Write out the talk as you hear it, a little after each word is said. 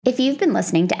If you've been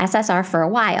listening to SSR for a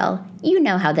while, you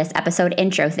know how this episode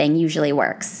intro thing usually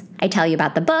works. I tell you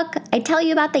about the book, I tell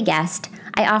you about the guest,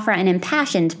 I offer an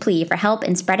impassioned plea for help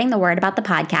in spreading the word about the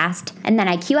podcast, and then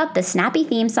I cue up the snappy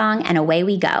theme song and away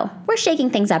we go. We're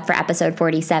shaking things up for episode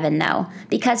 47 though,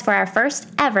 because for our first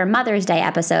ever Mother's Day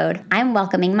episode, I'm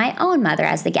welcoming my own mother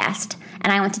as the guest,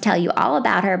 and I want to tell you all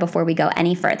about her before we go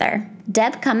any further.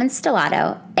 Deb Cummins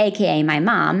Stellato, aka my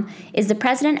mom, is the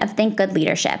president of Think Good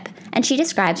Leadership, and she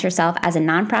describes herself as a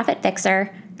nonprofit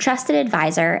fixer, trusted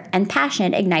advisor, and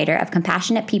passionate igniter of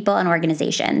compassionate people and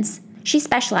organizations. She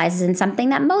specializes in something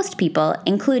that most people,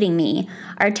 including me,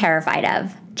 are terrified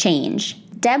of: change.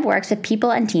 Deb works with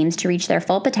people and teams to reach their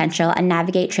full potential and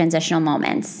navigate transitional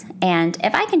moments. And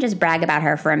if I can just brag about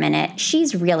her for a minute,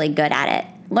 she's really good at it.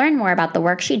 Learn more about the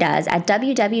work she does at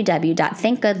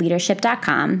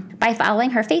www.thinkgoodleadership.com, by following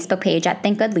her Facebook page at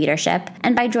Think Good Leadership,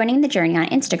 and by joining the journey on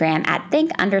Instagram at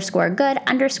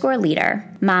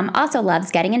think_good_leader. Mom also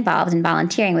loves getting involved in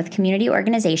volunteering with community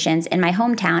organizations in my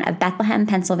hometown of Bethlehem,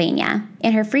 Pennsylvania.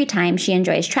 In her free time, she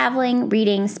enjoys traveling,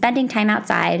 reading, spending time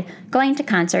outside, going to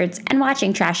concerts, and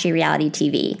watching trashy reality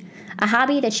TV. A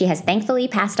hobby that she has thankfully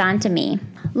passed on to me.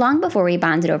 Long before we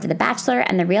bonded over The Bachelor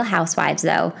and The Real Housewives,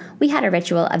 though, we had a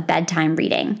ritual of bedtime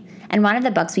reading. And one of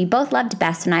the books we both loved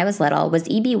best when I was little was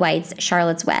E.B. White's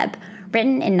Charlotte's Web,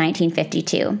 written in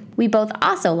 1952. We both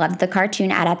also loved the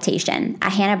cartoon adaptation, a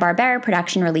Hanna-Barbera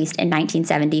production released in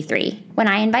 1973. When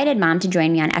I invited Mom to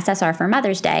join me on SSR for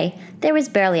Mother's Day, there was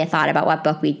barely a thought about what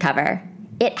book we'd cover.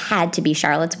 It had to be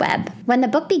Charlotte's Web. When the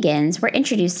book begins, we're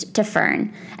introduced to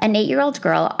Fern, an 8-year-old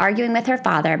girl arguing with her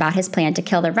father about his plan to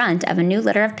kill the runt of a new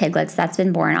litter of piglets that's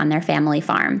been born on their family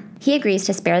farm. He agrees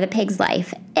to spare the pig's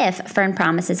life if Fern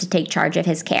promises to take charge of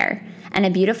his care, and a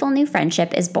beautiful new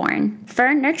friendship is born.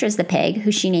 Fern nurtures the pig,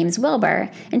 who she names Wilbur,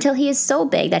 until he is so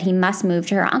big that he must move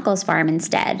to her uncle's farm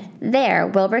instead. There,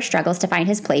 Wilbur struggles to find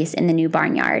his place in the new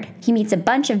barnyard. He meets a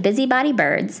bunch of busybody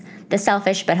birds, the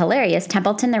selfish but hilarious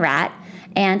Templeton the rat,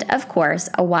 and, of course,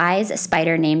 a wise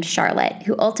spider named Charlotte,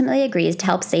 who ultimately agrees to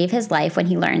help save his life when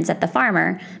he learns that the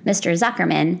farmer, Mr.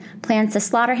 Zuckerman, plans to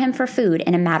slaughter him for food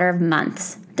in a matter of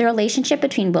months. The relationship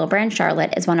between Wilbur and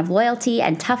Charlotte is one of loyalty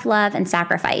and tough love and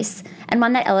sacrifice, and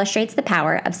one that illustrates the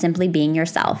power of simply being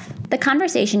yourself. The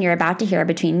conversation you're about to hear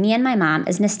between me and my mom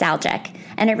is nostalgic,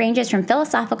 and it ranges from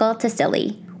philosophical to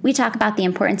silly. We talk about the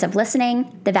importance of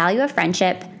listening, the value of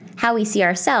friendship, how we see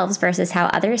ourselves versus how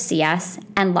others see us,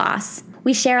 and loss.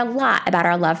 We share a lot about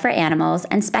our love for animals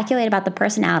and speculate about the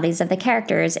personalities of the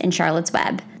characters in Charlotte's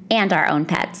Web, and our own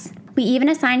pets. We even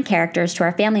assign characters to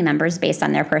our family members based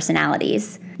on their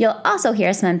personalities. You'll also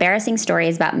hear some embarrassing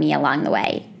stories about me along the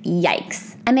way.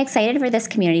 Yikes. I'm excited for this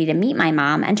community to meet my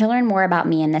mom and to learn more about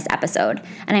me in this episode,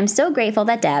 and I'm so grateful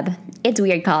that Deb, it's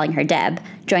weird calling her Deb,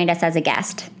 joined us as a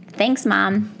guest. Thanks,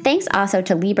 Mom. Thanks also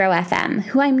to Libro FM,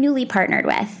 who I'm newly partnered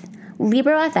with.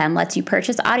 Libro FM lets you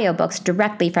purchase audiobooks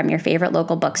directly from your favorite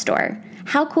local bookstore.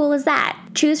 How cool is that?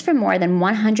 Choose from more than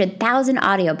 100,000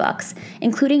 audiobooks,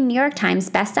 including New York Times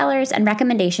bestsellers and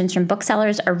recommendations from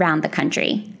booksellers around the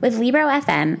country. With Libro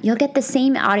FM, you'll get the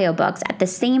same audiobooks at the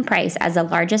same price as the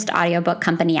largest audiobook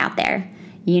company out there.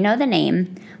 You know the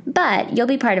name. But you'll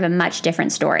be part of a much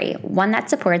different story, one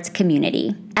that supports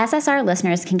community. SSR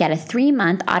listeners can get a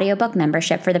 3-month audiobook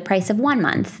membership for the price of 1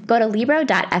 month. Go to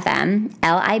Libro.fm,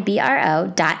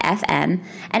 Libro.fm,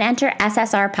 and enter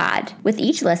SSR Pod. With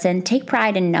each listen, take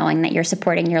pride in knowing that you're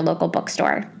supporting your local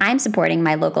bookstore. I'm supporting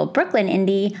my local Brooklyn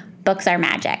indie, Books Are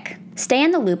Magic. Stay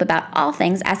in the loop about all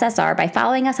things SSR by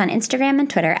following us on Instagram and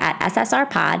Twitter at SSR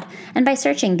Pod, and by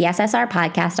searching the SSR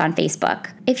Podcast on Facebook.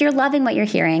 If you're loving what you're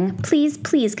hearing, please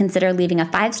consider leaving a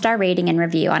 5-star rating and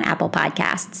review on Apple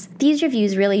Podcasts. These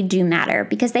reviews really do matter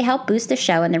because they help boost the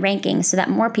show in the rankings so that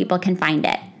more people can find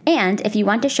it. And if you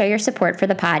want to show your support for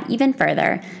the pod even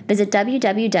further, visit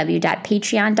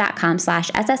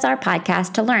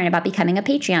www.patreon.com/SSRpodcast to learn about becoming a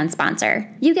Patreon sponsor.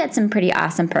 You get some pretty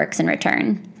awesome perks in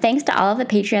return. Thanks to all of the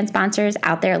Patreon sponsors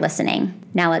out there listening.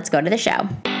 Now let's go to the show.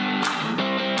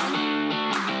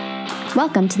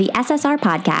 Welcome to the SSR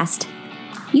Podcast.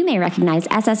 You may recognize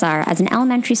SSR as an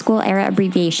elementary school era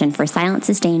abbreviation for Silent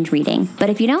Sustained Reading,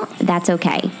 but if you don't, that's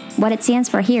okay. What it stands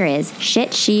for here is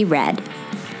Shit She Read.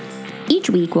 Each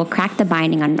week, we'll crack the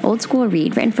binding on an old school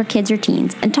read written for kids or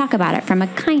teens and talk about it from a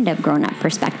kind of grown-up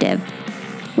perspective.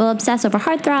 We'll obsess over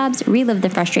heartthrobs, relive the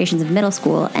frustrations of middle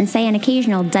school, and say an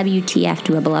occasional WTF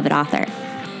to a beloved author.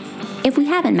 If we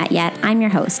haven't met yet, I'm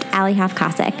your host, Allie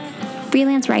Hoff-Kosick,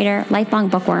 freelance writer, lifelong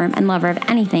bookworm, and lover of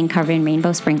anything covered in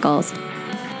rainbow sprinkles.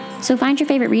 So find your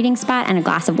favorite reading spot and a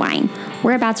glass of wine.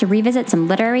 We're about to revisit some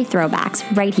literary throwbacks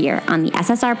right here on the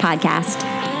SSR Podcast.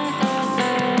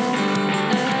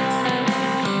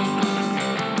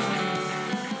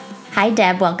 Hi,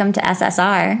 Deb. Welcome to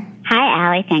SSR. Hi,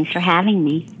 Allie. Thanks for having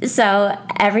me. So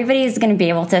everybody's going to be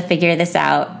able to figure this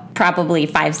out probably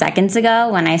 5 seconds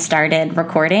ago when I started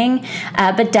recording.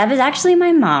 But Deb is actually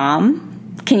my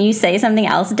mom. Can you say something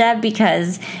else, Deb?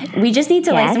 Because we just need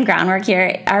to lay some groundwork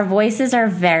here. Our voices are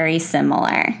very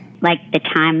similar. Like the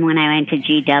time when I went to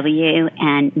GW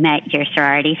and met your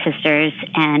sorority sisters,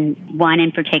 and one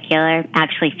in particular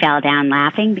actually fell down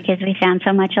laughing because we sound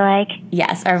so much alike.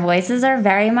 Yes, our voices are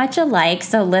very much alike.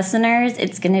 So listeners,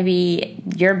 it's going to be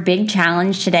your big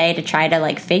challenge today to try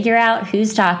to figure out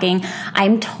who's talking.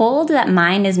 I'm told that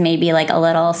mine is maybe a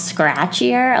little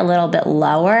scratchier, a little bit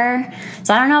lower.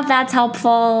 So I don't know if that's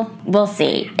helpful. We'll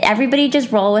see. Everybody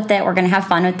just roll with it. We're going to have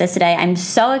fun with this today. I'm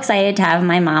so excited to have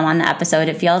my mom on the episode.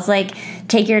 It feels like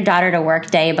take your daughter to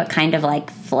work day, but kind of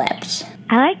flipped.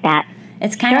 I like that.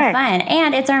 It's kind of fun.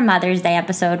 And it's our Mother's Day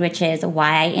episode, which is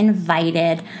why I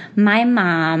invited my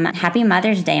mom. Happy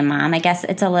Mother's Day, Mom. I guess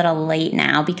it's a little late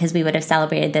now because we would have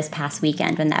celebrated this past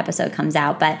weekend when the episode comes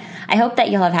out. But I hope that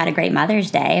you'll have had a great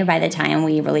Mother's Day by the time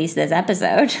we release this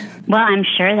episode. Well, I'm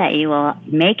sure that you will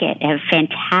make it a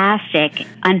fantastic,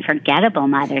 unforgettable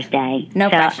Mother's Day. No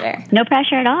pressure. No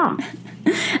pressure at all.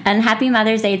 And happy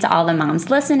Mother's Day to all the moms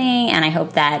listening. And I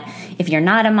hope that if you're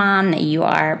not a mom, that you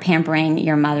are pampering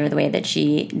your mother the way that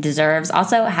she deserves.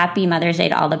 Also, happy Mother's Day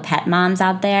to all the pet moms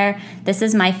out there. This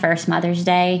is my first Mother's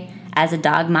Day as a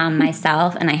dog mom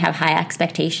myself, and I have high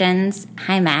expectations.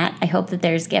 Hi, Matt. I hope that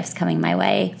there's gifts coming my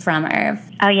way from Irv.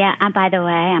 Oh, yeah. By the way,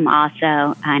 I'm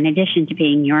also, in addition to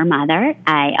being your mother,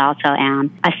 I also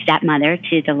am a stepmother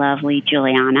to the lovely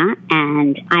Juliana,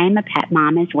 and I am a pet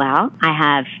mom as well. I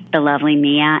have the lovely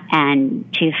Mia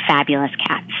and two fabulous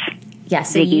cats. Yeah,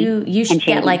 so you should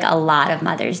get a lot of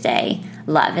Mother's Day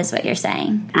love is what you're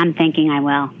saying. I'm thinking I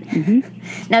will.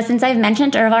 Mm-hmm. Now, since I've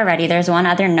mentioned Irv already, there's one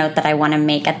other note that I want to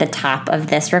make at the top of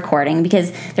this recording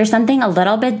because there's something a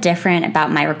little bit different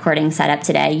about my recording setup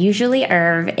today. Usually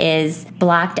Irv is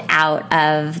blocked out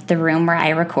of the room where I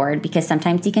record because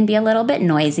sometimes he can be a little bit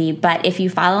noisy. But if you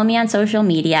follow me on social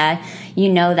media, you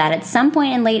know that at some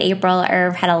point in late April,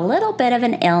 Irv had a little bit of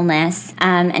an illness,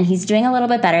 and he's doing a little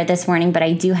bit better this morning, but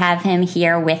I do have him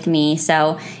here with me.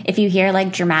 So if you hear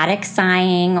dramatic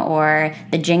sighing or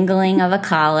the jingling of a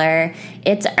collar,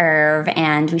 it's Irv,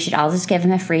 and we should all just give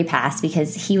him a free pass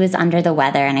because he was under the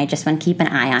weather, and I just want to keep an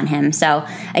eye on him. So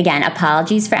again,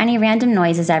 apologies for any random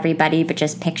noises, everybody, but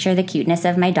just picture the cuteness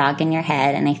of my dog in your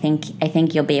head, and I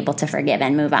think you'll be able to forgive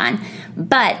and move on.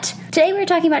 But today we're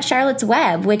talking about Charlotte's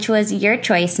Web, which was your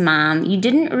choice, Mom. You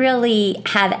didn't really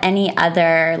have any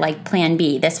other plan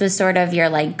B. This was sort of your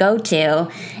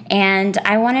go-to, and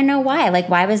I want to know why.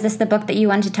 Why was this the book that you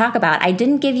wanted to talk about? I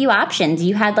didn't give you options.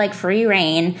 You had free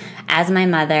reign. As my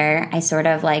mother, I sort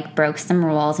of broke some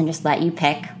rules and just let you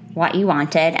pick what you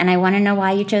wanted, and I want to know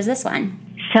why you chose this one.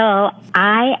 So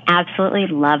I absolutely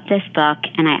love this book,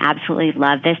 and I absolutely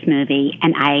love this movie,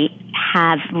 and I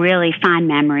have really fond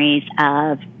memories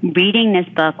of reading this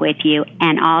book with you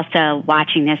and also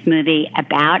watching this movie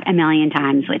about 1 million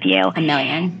times with you. 1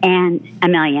 million. And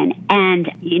 1 million. And,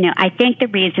 I think the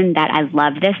reason that I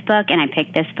love this book and I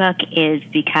picked this book is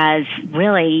because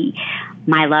really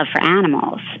my love for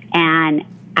animals. And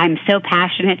I'm so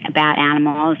passionate about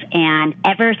animals, and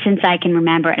ever since I can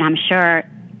remember, and I'm sure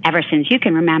ever since you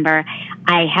can remember,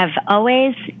 I have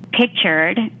always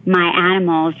pictured my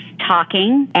animals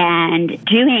talking and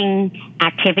doing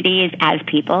activities as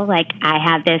people. I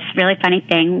have this really funny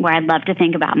thing where I love to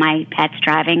think about my pets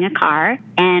driving a car.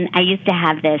 And I used to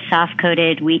have this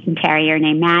soft-coated Wheaten Terrier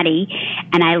named Maddie,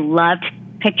 and I loved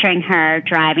picturing her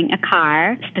driving a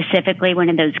car, specifically one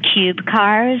of those cube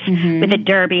cars with a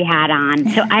derby hat on.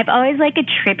 So I've always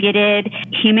attributed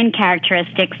human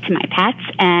characteristics to my pets,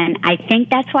 and I think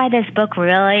that's why this book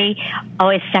really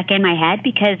always stuck in my head,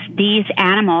 because these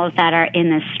animals that are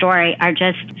in this story are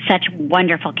just such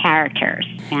wonderful characters,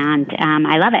 and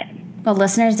I love it. Well,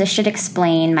 listeners, this should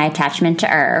explain my attachment to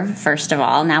Irv, first of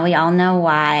all. Now we all know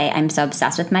why I'm so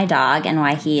obsessed with my dog and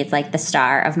why he is the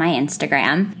star of my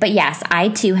Instagram. But yes, I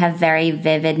too have very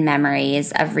vivid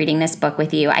memories of reading this book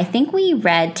with you. I think we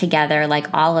read together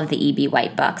all of the E.B.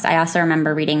 White books. I also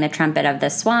remember reading The Trumpet of the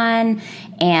Swan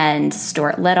and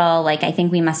Stuart Little. I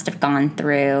think we must have gone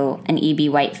through an E.B.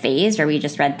 White phase where we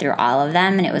just read through all of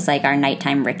them, and it was our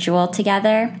nighttime ritual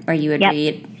together where you would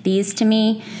read these to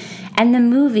me. And the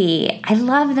movie, I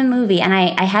love the movie, and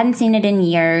I hadn't seen it in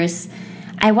years.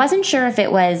 I wasn't sure if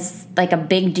it was like a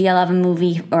big deal of a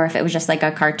movie or if it was just like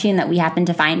a cartoon that we happened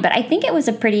to find. But I think it was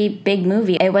a pretty big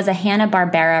movie. It was a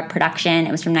Hanna-Barbera production.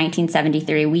 It was from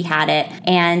 1973. We had it.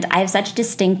 And I have such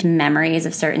distinct memories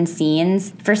of certain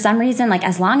scenes. For some reason, like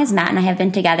as long as Matt and I have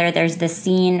been together, there's this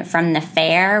scene from the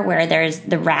fair where there's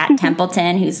the rat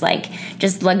Templeton who's like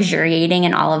just luxuriating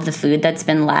in all of the food that's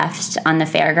been left on the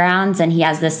fairgrounds. And he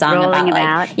has this song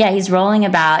he's rolling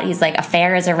about. He's like, a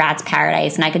fair is a rat's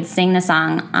paradise. And I could sing the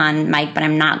song on mic, but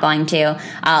I'm not going to.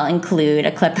 I'll include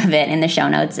a clip of it in the show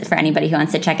notes for anybody who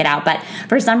wants to check it out. But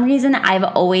for some reason, I've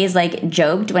always like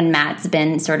joked when Matt's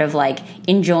been sort of like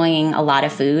enjoying a lot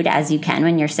of food, as you can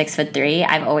when you're 6'3".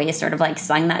 I've always sort of like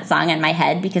sung that song in my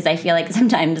head because I feel like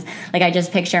sometimes like I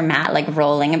just picture Matt like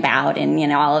rolling about in, you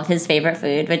know, all of his favorite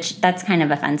food, which that's kind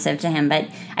of offensive to him, but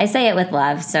I say it with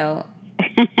love, so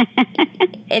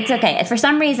it's okay. For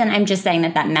some reason, I'm just saying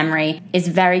that memory is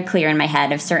very clear in my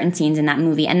head of certain scenes in that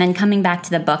movie. And then coming back to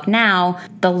the book now,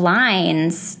 the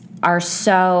lines are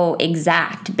so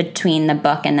exact between the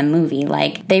book and the movie.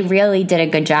 Like, they really did a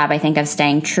good job, I think, of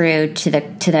staying true to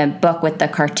the book with the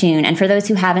cartoon. And for those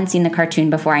who haven't seen the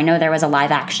cartoon before, I know there was a live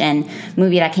action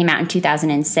movie that came out in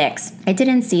 2006. I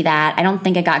didn't see that. I don't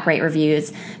think it got great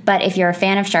reviews. But if you're a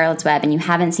fan of Charlotte's Web and you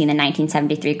haven't seen the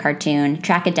 1973 cartoon,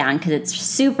 track it down because it's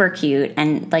super cute.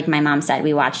 And like my mom said,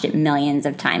 we watched it millions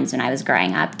of times when I was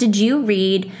growing up. Did you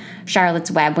read Charlotte's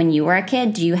Web when you were a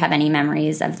kid? Do you have any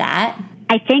memories of that?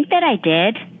 I think that I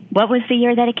did. What was the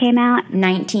year that it came out?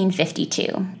 1952.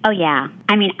 Oh, yeah.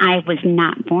 I mean, I was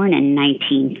not born in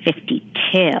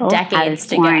 1952. Decades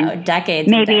to go. Decades.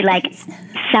 Maybe like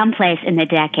someplace in the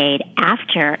decade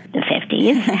after the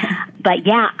 50s. But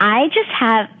yeah, I just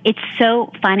have, it's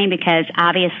so funny because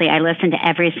obviously I listen to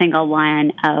every single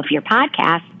one of your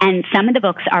podcasts, and some of the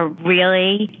books are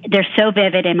really, they're so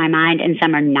vivid in my mind and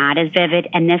some are not as vivid.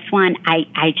 And this one,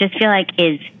 I just feel like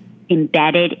is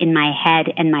embedded in my head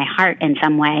and my heart in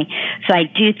some way. So I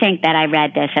do think that I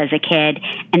read this as a kid,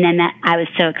 and then that I was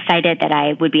so excited that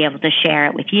I would be able to share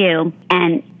it with you.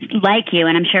 And like you,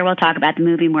 and I'm sure we'll talk about the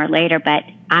movie more later, but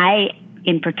I,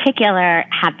 in particular,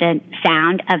 have the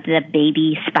sound of the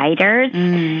baby spiders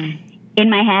in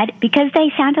my head because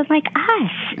they sounded like us.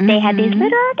 Mm-hmm. They had these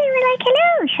little, they were like,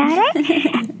 hello,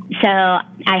 Charlotte. So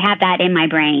I have that in my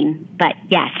brain. But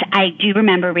yes, I do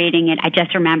remember reading it. I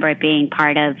just remember it being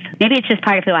part of, maybe it's just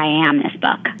part of who I am, this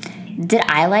book. Did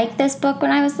I like this book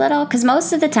when I was little? Because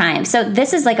most of the time, so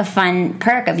this is like a fun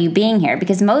perk of you being here,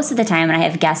 because most of the time when I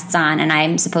have guests on and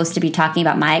I'm supposed to be talking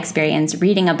about my experience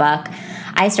reading a book,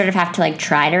 I sort of have to like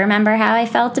try to remember how I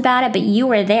felt about it, but you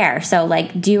were there. So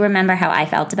like, do you remember how I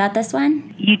felt about this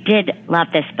one? You did love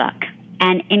this book.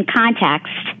 And in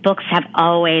context, books have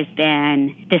always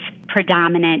been this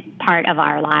predominant part of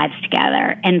our lives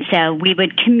together. And so we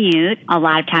would commute a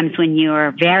lot of times when you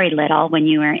were very little, when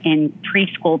you were in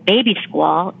preschool, baby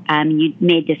school, you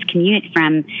made this commute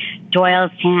from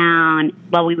Doylestown.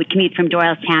 Well, we would commute from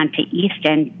Doylestown to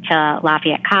Easton to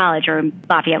Lafayette College, or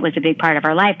Lafayette was a big part of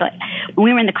our life. But when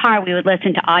we were in the car, we would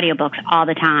listen to audiobooks all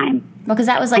the time. Well, because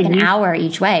that was like an hour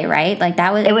each way, right? Like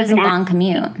that was, it was a long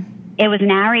commute. It was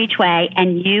an hour each way,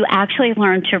 and you actually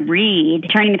learned to read,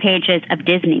 turning the pages of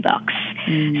Disney books.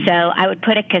 So I would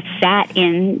put a cassette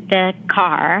in the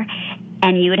car,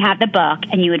 and you would have the book,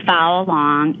 and you would follow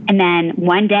along. And then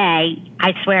one day,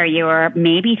 I swear you were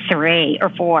maybe 3 or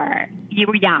 4. You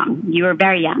were young. You were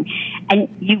very young.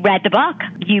 And you read the book.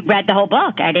 You read the whole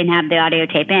book. I didn't have the audio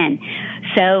tape in.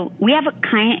 So we have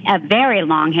a very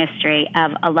long history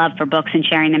of a love for books and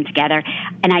sharing them together.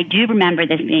 And I do remember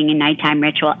this being a nighttime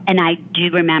ritual. And I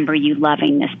do remember you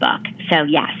loving this book. So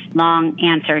yes, long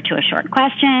answer to a short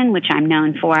question, which I'm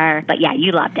known for. But yeah,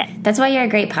 you loved it. That's why you're a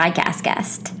great podcast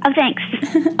guest. Oh, thanks.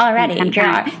 Already.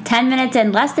 You're 10 minutes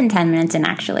in, less than 10 minutes in,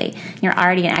 actually. You're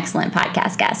already an excellent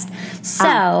podcast guest.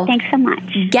 So thanks so much.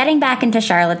 Getting back into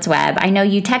Charlotte's Web, I know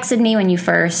you texted me when you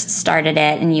first started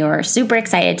it and you were super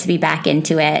excited to be back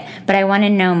into it, but I want to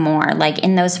know more. Like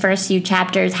in those first few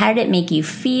chapters, how did it make you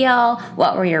feel?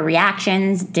 What were your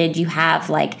reactions? Did you have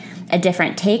like a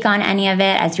different take on any of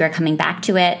it as you were coming back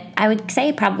to it? I would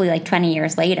say probably like 20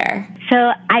 years later.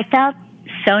 So I felt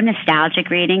so nostalgic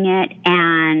reading it.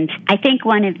 And I think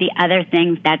one of the other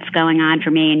things that's going on for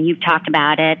me, and you've talked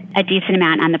about it a decent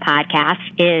amount on the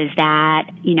podcast, is that,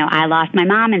 you know, I lost my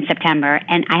mom in September,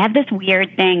 and I have this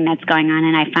weird thing that's going on,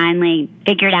 and I finally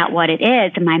figured out what it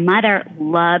is. And my mother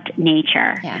loved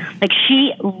nature. Yeah. Like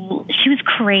she was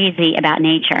crazy about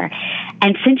nature.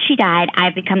 And since she died,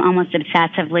 I've become almost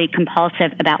obsessively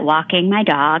compulsive about walking my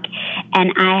dog.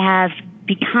 And I have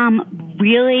become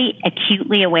really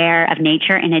acutely aware of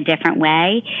nature in a different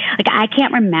way. Like, I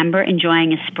can't remember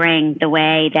enjoying a spring the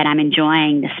way that I'm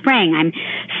enjoying the spring. I'm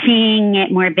seeing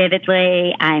it more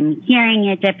vividly. I'm hearing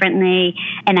it differently.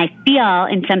 And I feel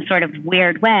in some sort of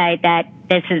weird way that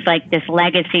this is like this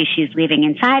legacy she's leaving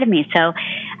inside of me. So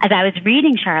as I was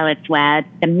reading Charlotte's Web,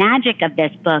 the magic of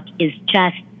this book is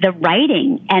just the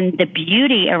writing and the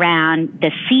beauty around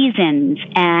the seasons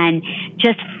and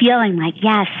just feeling like,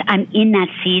 yes, I'm in that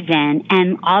season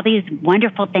and all these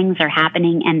wonderful things are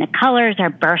happening and the colors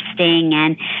are bursting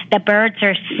and the birds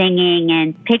are singing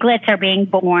and piglets are being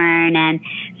born. And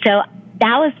so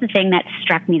that was the thing that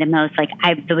struck me the most. Like,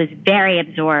 I was very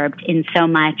absorbed in so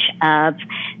much of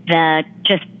the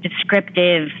just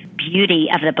descriptive beauty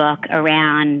of the book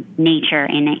around nature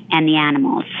and the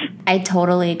animals. I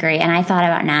totally agree. And I thought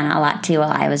about Nana a lot too while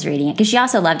I was reading it, because she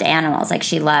also loved animals. Like,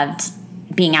 she loved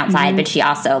being outside, but she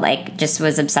also like just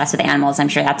was obsessed with animals. I'm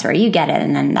sure that's where you get it,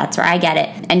 and then that's where I get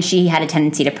it. And she had a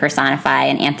tendency to personify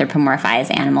and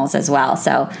anthropomorphize animals as well.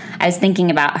 So I was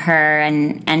thinking about her,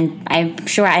 and I'm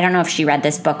sure, I don't know if she read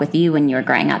this book with you when you were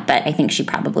growing up, but I think she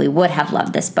probably would have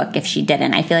loved this book if she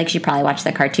didn't. I feel like she probably watched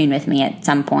the cartoon with me at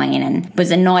some point and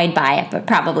was annoyed by it, but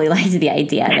probably liked the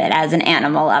idea of it as an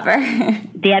animal lover.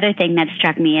 The other thing that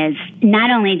struck me is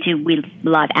not only do we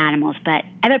love animals, but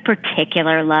I have a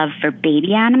particular love for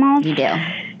baby animals. You do?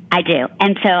 I do.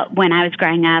 And so when I was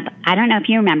growing up, I don't know if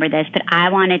you remember this, but I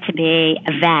wanted to be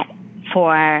a vet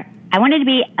I wanted to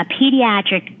be a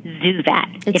pediatric zoo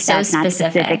vet. It's if so that's not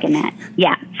specific in it.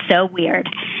 Yeah, so weird.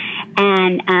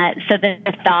 And so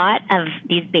the thought of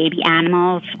these baby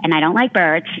animals, and I don't like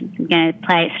birds, I'm going to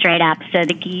play it straight up. So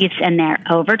the geese and their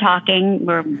over talking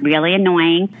were really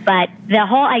annoying. But the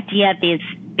whole idea of these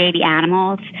baby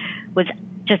animals was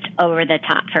just over the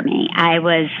top for me. I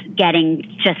was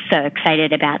getting just so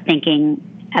excited about thinking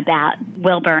about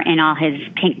Wilbur in all his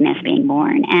pinkness being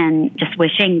born, and just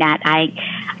wishing that I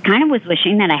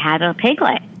had a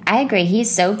piglet. I agree. He's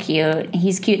so cute.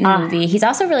 He's cute in the movie. He's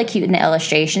also really cute in the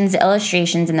illustrations. The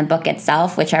illustrations in the book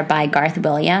itself, which are by Garth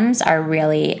Williams, are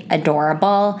really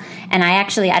adorable. And I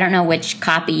don't know which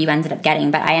copy you ended up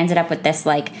getting, but I ended up with this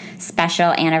like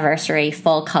special anniversary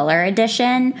full color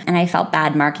edition. And I felt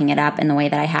bad marking it up in the way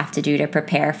that I have to do to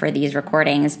prepare for these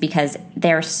recordings, because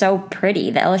they're so pretty.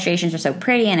 The illustrations are so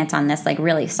pretty, and it's on this like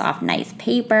really soft, nice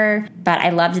paper. But I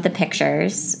loved the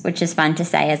pictures, which is fun to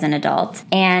say as an adult.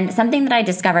 And something that I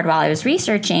discovered while I was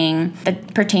researching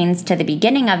that pertains to the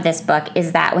beginning of this book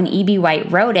is that when E.B.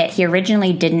 White wrote it, he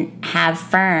originally didn't have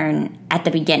Fern at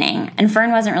the beginning. And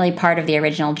Fern wasn't really part of the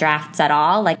original drafts at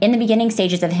all. Like, in the beginning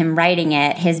stages of him writing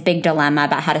it, his big dilemma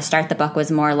about how to start the book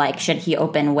was more like, should he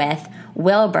open with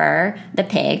Wilbur, the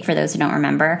pig, for those who don't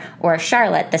remember, or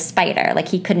Charlotte, the spider? Like,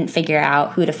 he couldn't figure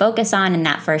out who to focus on in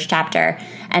that first chapter.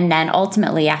 And then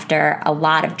ultimately, after a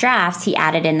lot of drafts, he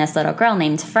added in this little girl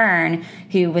named Fern,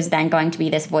 who was then going to be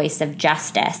this voice of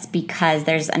justice, because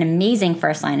there's an amazing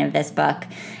first line of this book.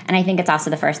 And I think it's also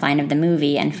the first line of the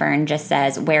movie. And Fern just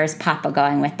says, "Where's Papa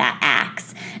going with that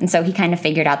axe?" And so he kind of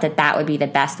figured out that that would be the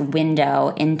best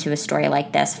window into a story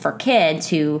like this for kids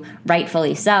who,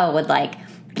 rightfully so, would like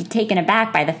be taken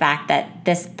aback by the fact that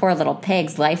this poor little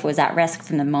pig's life was at risk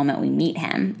from the moment we meet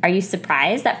him. Are you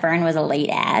surprised that Fern was a late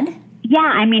ad? Yeah,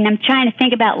 I mean, I'm trying to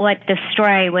think about what the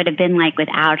story would have been like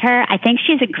without her. I think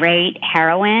she's a great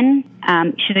heroine.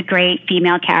 She's a great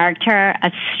female character,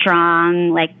 a strong,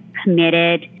 like,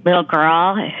 committed little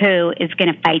girl who is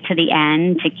going to fight to the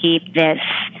end to keep this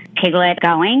piglet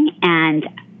going. And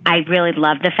I really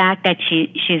love the fact that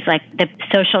she's like the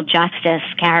social justice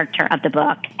character of the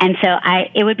book. And so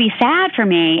it would be sad for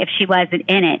me if she wasn't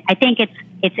in it. I think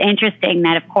it's interesting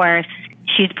that, of course,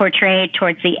 she's portrayed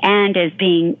towards the end as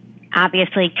being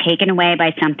obviously taken away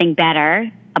by something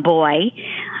better, a boy.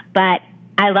 But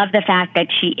I love the fact that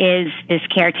she is this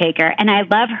caretaker, and I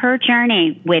love her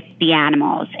journey with the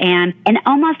animals and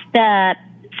almost the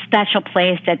special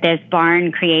place that this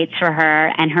barn creates for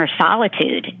her and her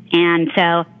solitude. And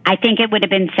so I think it would have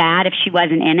been sad if she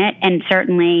wasn't in it. And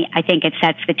certainly I think it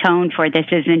sets the tone for this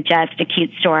isn't just a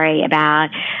cute story about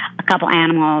a couple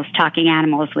animals talking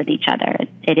animals with each other.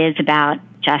 It is about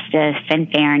justice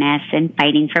and fairness and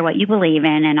fighting for what you believe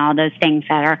in and all those things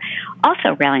that are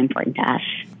also really important to us.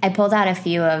 I pulled out a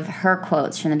few of her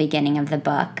quotes from the beginning of the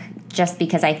book, just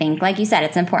because I think, like you said,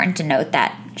 it's important to note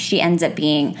that she ends up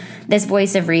being this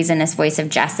voice of reason, this voice of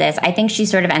justice. I think she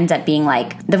sort of ends up being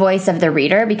like the voice of the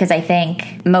reader, because I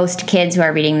think most kids who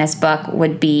are reading this book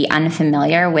would be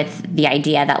unfamiliar with the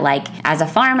idea that, like, as a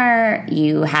farmer,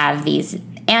 you have these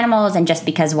animals, and just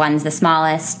because one's the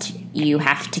smallest, you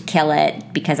have to kill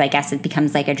it because I guess it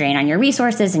becomes like a drain on your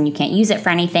resources and you can't use it for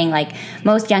anything. Like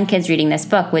most young kids reading this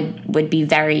book would be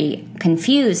very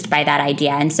confused by that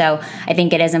idea. And so I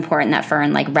think it is important that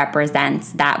Fern like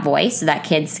represents that voice so that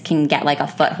kids can get like a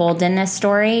foothold in this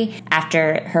story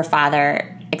after her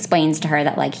father explains to her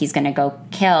that like he's going to go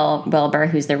kill Wilbur,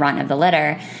 who's the runt of the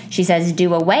litter. She says,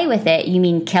 do away with it. You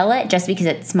mean kill it just because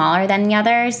it's smaller than the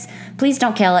others? Please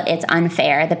don't kill it. It's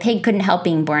unfair. The pig couldn't help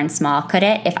being born small, could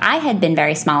it? If I had been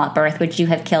very small at birth, would you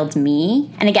have killed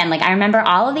me? And again, like I remember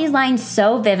all of these lines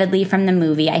so vividly from the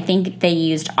movie. I think they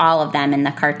used all of them in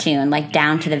the cartoon, like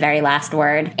down to the very last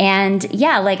word. And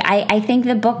yeah, like I think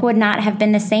the book would not have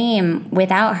been the same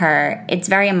without her. It's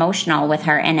very emotional with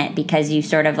her in it because you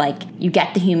sort of like, you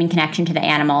get the human connection to the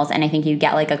animals, and I think you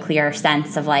get like a clearer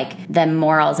sense of like the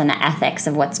morals and the ethics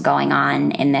of what's going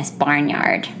on in this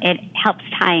barnyard. It helps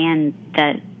tie in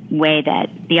the way that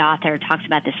the author talks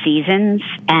about the seasons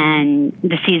and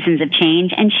the seasons of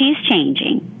change, and she's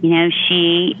changing. You know,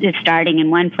 she is starting in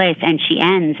one place and she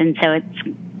ends, and so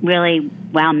it's really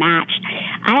well matched.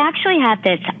 I actually have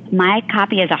this, my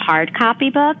copy is a hard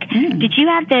copy book. Did you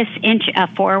have this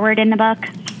forward in the book?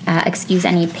 Excuse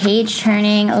any page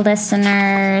turning,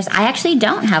 listeners. I actually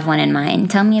don't have one in mind.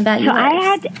 Tell me about yours.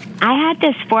 So I had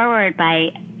this forward by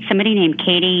somebody named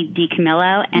Katie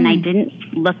DiCamillo, and I didn't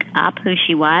look up who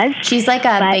she was. She's like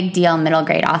a big deal middle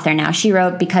grade author now. She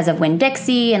wrote Because of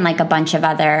Winn-Dixie and like a bunch of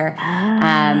other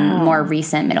more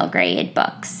recent middle grade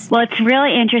books. Well, it's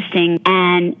really interesting,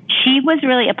 and she was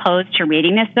really opposed to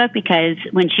reading this book because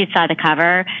when she saw the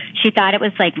cover, she thought it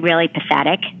was like really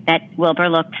pathetic, that Wilbur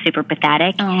looked super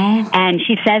pathetic. And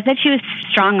she says that she was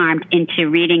strong-armed into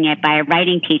reading it by a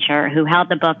writing teacher who held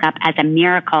the book up as a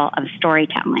miracle of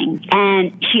storytelling.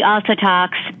 And she also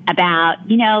talks about,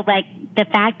 you know, like the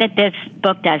fact that this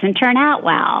book doesn't turn out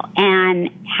well and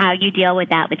how you deal with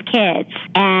that with kids.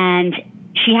 And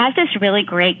she has this really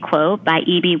great quote by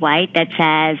E.B. White that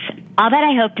says, all that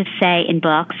I hope to say in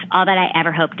books, all that I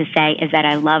ever hope to say is that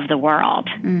I love the world.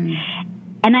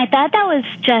 And I thought that was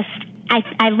just,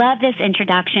 I love this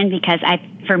introduction because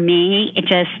for me, it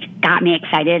just got me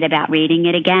excited about reading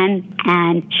it again.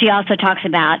 And she also talks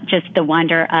about just the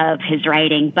wonder of his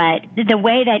writing, but the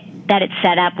way that it's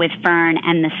set up with Fern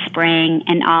and the spring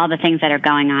and all the things that are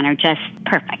going on are just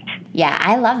perfect. Yeah,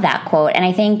 I love that quote. And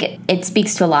I think it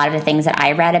speaks to a lot of the things that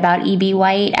I read about E.B.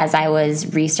 White as I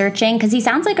was researching, because he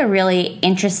sounds like a really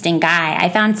interesting guy. I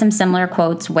found some similar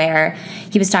quotes where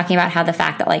he was talking about how the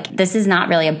fact that, like, this is not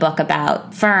really a book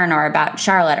about Fern or about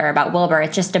Charlotte or about Wilbur.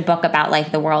 It's just a book about,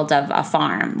 like, the world of a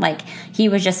farm. Like, he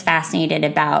was just fascinated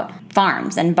about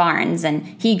farms and barns, and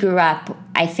he grew up,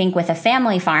 I think, with a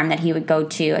family farm that he would go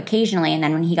to occasionally, and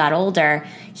then when he got older,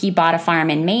 he bought a farm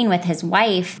in Maine with his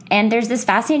wife. And there's this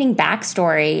fascinating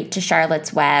backstory to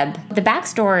Charlotte's Web. The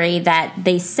backstory that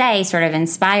they say sort of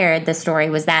inspired the story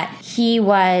was that he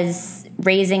was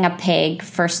raising a pig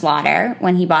for slaughter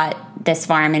when he bought this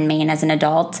farm in Maine as an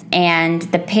adult, and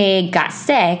the pig got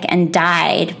sick and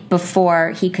died before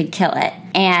he could kill it.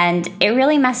 And it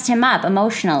really messed him up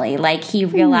emotionally. Like, he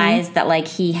realized that, like,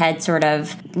 he had sort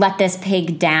of let this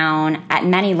pig down at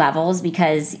many levels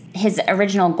because his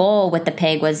original goal with the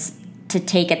pig was to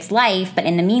take its life, but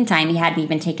in the meantime, he hadn't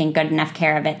even taken good enough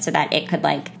care of it so that it could,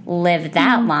 like, live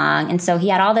that long. And so he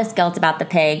had all this guilt about the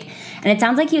pig. And it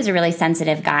sounds like he was a really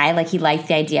sensitive guy. Like, he liked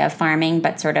the idea of farming,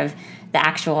 but sort of the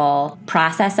actual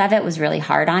process of it was really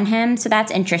hard on him. So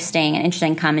that's interesting, an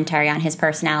interesting commentary on his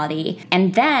personality.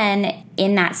 And then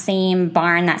in that same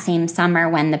barn, that same summer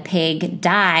when the pig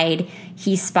died,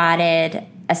 he spotted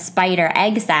a spider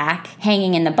egg sac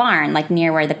hanging in the barn, like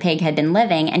near where the pig had been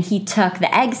living. And he took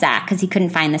the egg sac because he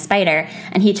couldn't find the spider,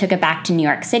 and he took it back to New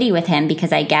York City with him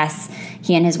because I guess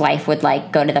he and his wife would,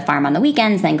 like, go to the farm on the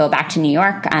weekends, then go back to New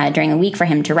York during the week for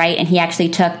him to write. And he actually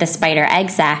took the spider egg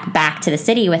sac back to the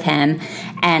city with him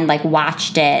and, like,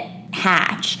 watched it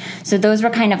hatch. So those were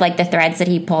kind of like the threads that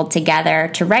he pulled together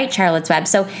to write Charlotte's Web.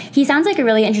 So he sounds like a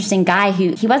really interesting guy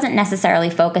who he wasn't necessarily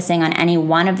focusing on any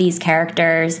one of these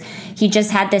characters. He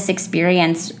just had this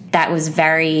experience that was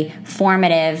very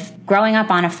formative, growing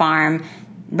up on a farm,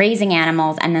 raising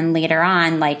animals, and then later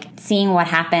on, like, seeing what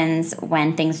happens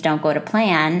when things don't go to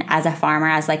plan as a farmer,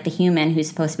 as, like, the human who's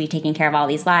supposed to be taking care of all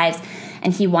these lives.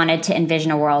 And he wanted to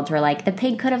envision a world where, like, the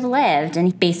pig could have lived.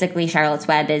 And basically Charlotte's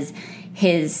Web is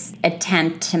his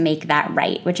attempt to make that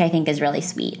right, which I think is really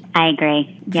sweet. I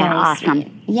agree. Yeah, very awesome.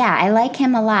 Sweet. Yeah, I like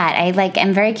him a lot.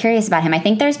 I'm very curious about him. I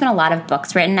think there's been a lot of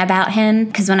books written about him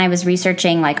because when I was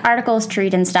researching, like, articles to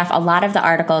read and stuff, a lot of the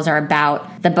articles are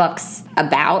about the books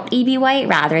about E.B. White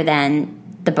rather than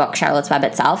the book Charlotte's Web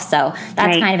itself. So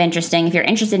that's kind of interesting. If you're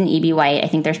interested in E.B. White, I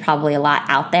think there's probably a lot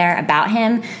out there about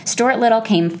him. Stuart Little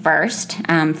came first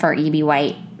for E.B.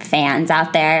 White fans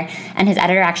out there, and his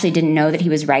editor actually didn't know that he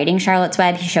was writing Charlotte's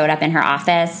Web. He showed up in her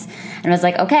office and was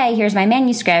like, okay, here's my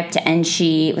manuscript. And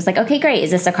she was like, okay, great.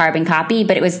 Is this a carbon copy?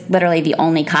 But it was literally the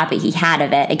only copy he had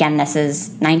of it. Again, this is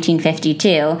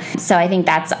 1952. So I think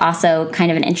that's also kind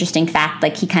of an interesting fact.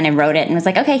 Like, he kind of wrote it and was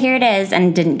like, okay, here it is,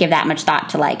 and didn't give that much thought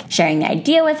to like sharing the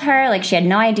idea with her. Like, she had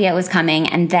no idea it was coming.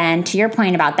 And then to your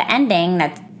point about the ending,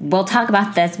 that we'll talk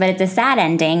about this, but it's a sad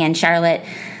ending, and Charlotte,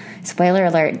 spoiler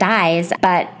alert, dies.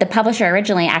 But the publisher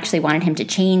originally actually wanted him to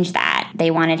change that. They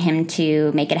wanted him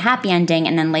to make it a happy ending.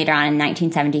 And then later on in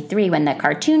 1973, when the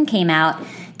cartoon came out,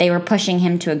 they were pushing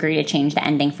him to agree to change the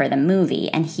ending for the movie.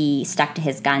 And he stuck to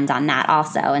his guns on that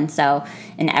also. And so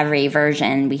in every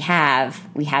version we have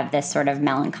this sort of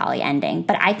melancholy ending.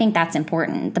 But I think that's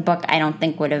important. The book, I don't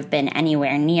think, would have been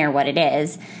anywhere near what it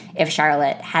is if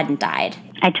Charlotte hadn't died.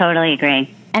 I totally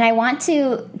agree. And I want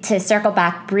to circle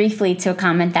back briefly to a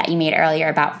comment that you made earlier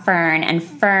about Fern and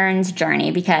Fern's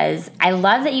journey, because I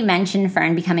love that you mentioned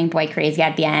Fern becoming boy crazy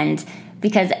at the end,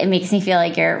 because it makes me feel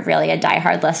like you're really a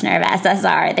diehard listener of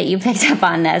SSR, that you picked up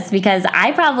on this, because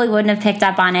I probably wouldn't have picked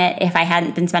up on it if I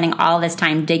hadn't been spending all this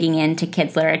time digging into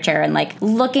kids' literature and like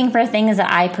looking for things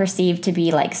that I perceive to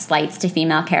be like slights to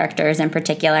female characters in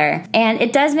particular. And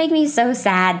it does make me so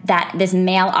sad that this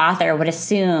male author would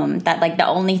assume that like the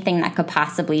only thing that could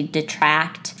possibly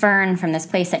detract Fern from this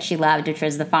place that she loved, which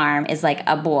was the farm, is like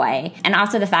a boy. And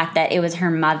also the fact that it was her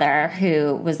mother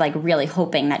who was like really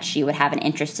hoping that she would have an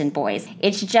interest in boys.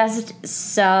 It's just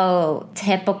so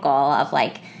typical of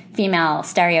like female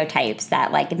stereotypes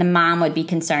that like the mom would be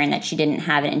concerned that she didn't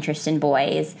have an interest in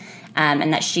boys,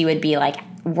 and that she would be like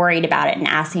worried about it and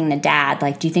asking the dad,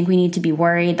 like, do you think we need to be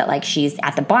worried that like she's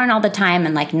at the barn all the time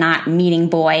and like not meeting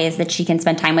boys that she can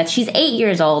spend time with? She's 8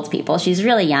 years old, people. She's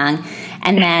really young.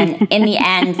 And then in the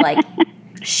end, like,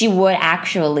 she would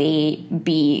actually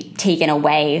be taken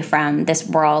away from this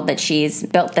world that she's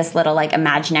built this little like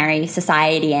imaginary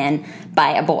society in by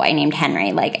a boy named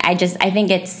Henry. Like, I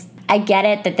think I get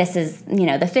it that this is, the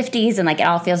 50s and like it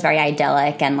all feels very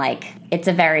idyllic and like it's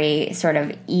a very sort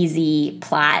of easy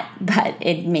plot, but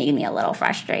it made me a little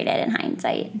frustrated in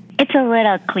hindsight. It's a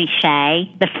little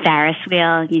cliche, the Ferris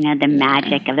wheel, the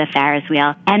magic of the Ferris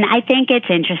wheel. And I think it's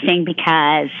interesting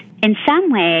because in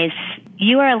some ways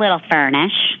you are a little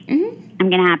Fernish. Mm-hmm. I'm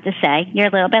going to have to say, you're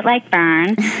a little bit like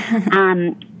Fern.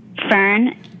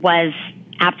 Fern was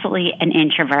absolutely an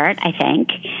introvert, I think.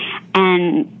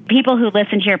 And people who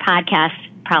listen to your podcast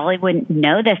probably wouldn't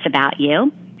know this about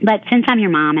you. But since I'm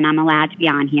your mom and I'm allowed to be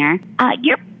on here,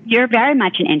 you're very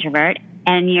much an introvert,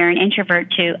 and you're an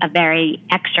introvert to a very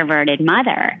extroverted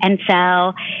mother. And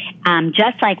so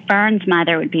just like Fern's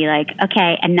mother would be like,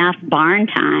 okay, enough barn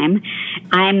time,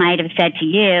 I might have said to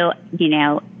you,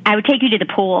 I would take you to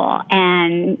the pool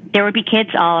and there would be kids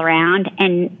all around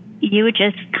and you would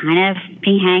just kind of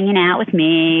be hanging out with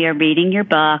me or reading your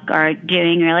book or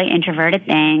doing really introverted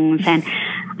things. And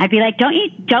I'd be like, don't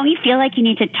you feel like you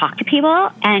need to talk to people?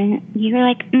 And you were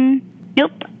like,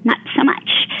 nope, not so much.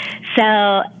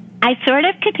 So I sort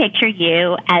of could picture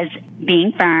you as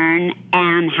being Fern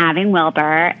and having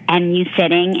Wilbur and you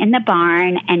sitting in the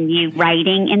barn and you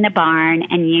writing in the barn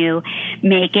and you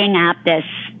making up this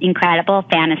incredible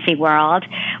fantasy world,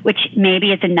 which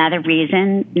maybe is another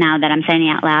reason, now that I'm saying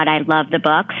it out loud, I love the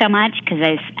book so much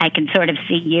because I can sort of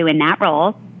see you in that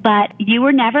role. But you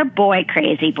were never boy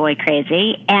crazy.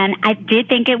 And I did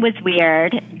think it was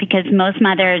weird because most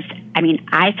mothers,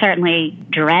 I certainly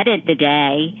dreaded the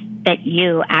day that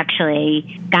you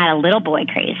actually got a little boy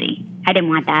crazy. I didn't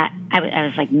want that. I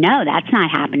was like, no, that's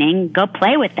not happening. Go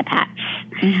play with the pets.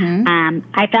 Mm-hmm.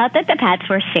 I felt that the pets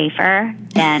were safer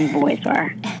than boys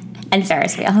were. And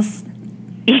Ferris wheels.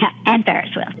 Yeah, and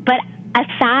Ferris wheels. But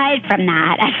aside from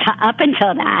that, up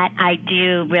until that, I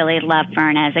do really love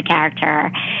Fern as a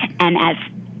character. And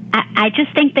I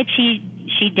just think that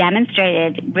she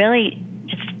demonstrated really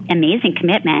just amazing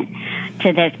commitment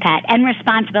to this pet and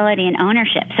responsibility and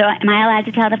ownership. So am I allowed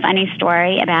to tell the funny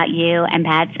story about you and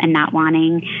pets and not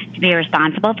wanting to be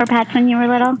responsible for pets when you were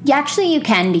little? Yeah, actually you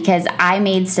can, because I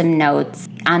made some notes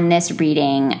on this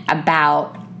reading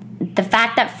about the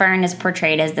fact that Fern is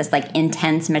portrayed as this like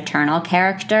intense maternal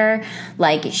character.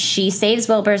 Like, she saves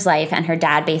Wilbur's life and her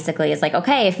dad basically is like,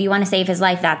 okay, if you want to save his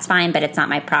life, that's fine, but it's not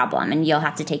my problem. And you'll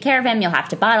have to take care of him. You'll have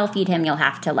to bottle feed him. You'll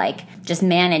have to like just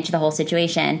manage the whole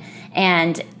situation.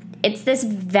 And it's this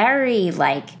very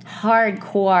like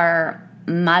hardcore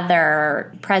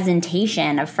mother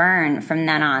presentation of Fern from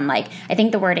then on. Like, I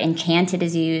think the word enchanted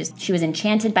is used. She was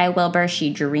enchanted by Wilbur.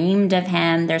 She dreamed of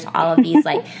him. There's all of these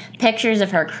like pictures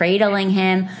of her cradling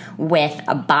him with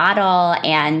a bottle.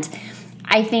 And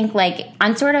I think like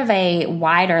on sort of a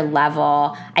wider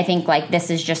level, I think like this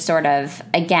is just sort of,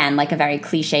 again, like a very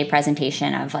cliche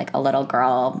presentation of like a little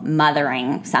girl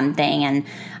mothering something. And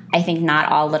I think not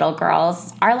all little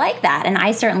girls are like that. And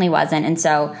I certainly wasn't. And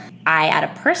so I, at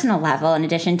a personal level, in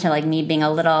addition to like me being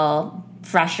a little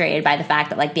frustrated by the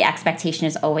fact that like the expectation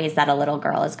is always that a little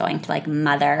girl is going to like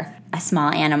mother a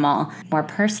small animal, more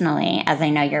personally, as I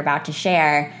know you're about to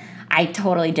share, I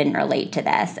totally didn't relate to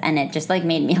this. And it just like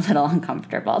made me a little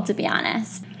uncomfortable, to be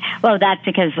honest. Well, that's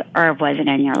because Irv wasn't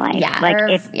in your life. Yeah, like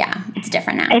Irv, it's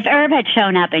different now. If Irv had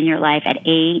shown up in your life at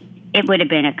 8, it would have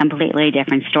been a completely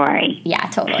different story. Yeah,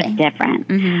 totally. It's different.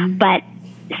 Mm-hmm. But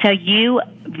so you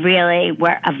really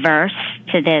were averse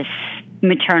to this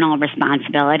maternal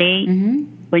responsibility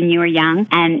when you were young,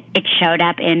 and it showed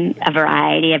up in a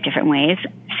variety of different ways.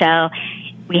 So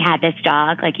we had this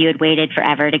dog, like you had waited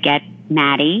forever to get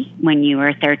Maddie when you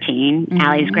were 13.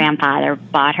 Allie's grandfather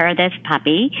bought her this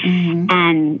puppy,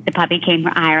 and the puppy came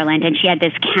from Ireland, and she had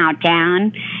this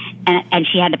countdown, and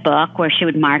she had a book where she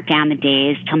would mark down the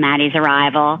days till Maddie's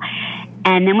arrival.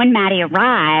 And then when Maddie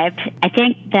arrived, I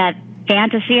think that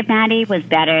fantasy of Maddie was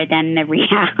better than the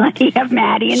reality of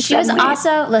Maddie. She was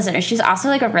also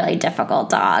like a really difficult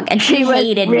dog, and she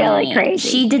hated really me. Crazy.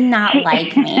 She did not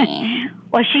like me.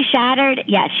 Well, she shattered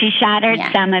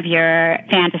some of your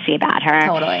fantasy about her.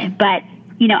 Totally. But,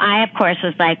 I, of course,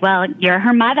 was like, well, you're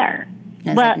her mother. I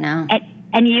was like, no.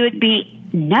 And you would be,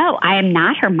 no, I am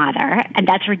not her mother, and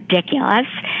that's ridiculous.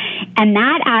 And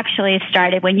that actually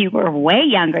started when you were way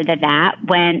younger than that,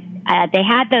 when they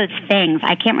had those things.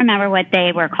 I can't remember what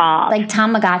they were called. Like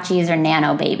Tamagotchis or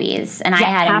nano babies. And I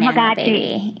had a nano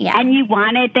baby. Yeah. And you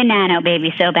wanted the nano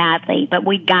baby so badly, but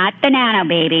we got the nano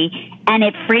baby, and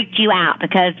it freaked you out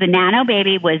because the nano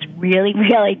baby was really,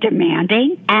 really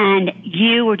demanding. And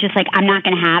you were just like, I'm not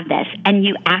going to have this. And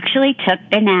you actually took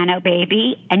the nano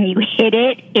baby and you hid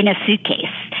it in a suitcase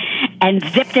and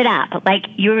zipped it up. Like,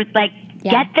 you were like,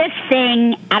 get this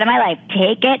thing out of my life.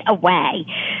 Take it away.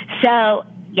 So,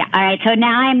 yeah, all right. So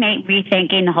now I'm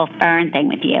rethinking the whole Fern thing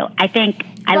with you. I think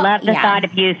I love the thought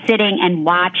of you sitting and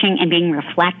watching and being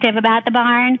reflective about the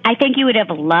barn. I think you would have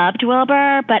loved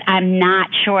Wilbur, but I'm not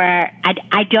sure.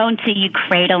 I don't see you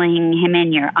cradling him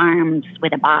in your arms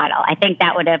with a bottle. I think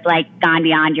that would have like gone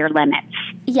beyond your limits.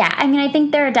 Yeah, I mean, I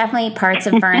think there are definitely parts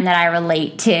of Fern that I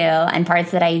relate to and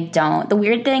parts that I don't. The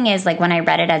weird thing is, like, when I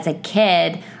read it as a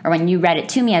kid, or when you read it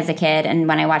to me as a kid, and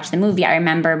when I watched the movie, I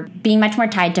remember being much more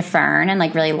tied to Fern and,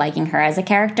 like, really liking her as a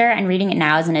character. And reading it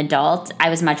now as an adult, I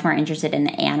was much more interested in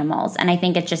the animals. And I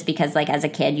think it's just because, like, as a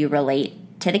kid, you relate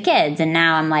to the kids. And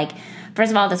now I'm like, first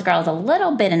of all, this girl is a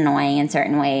little bit annoying in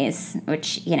certain ways,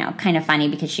 which, kind of funny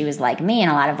because she was like me in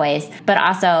a lot of ways. But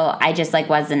also, I just, like,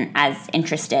 wasn't as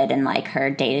interested in, like, her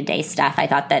day-to-day stuff. I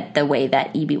thought that the way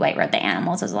that E.B. White wrote the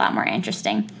animals was a lot more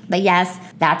interesting. But yes,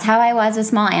 that's how I was with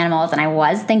small animals, and I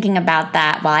was thinking about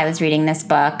that while I was reading this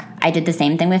book. I did the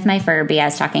same thing with my Furby. I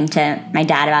was talking to my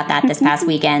dad about that this past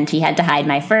weekend. He had to hide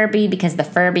my Furby because the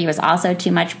Furby was also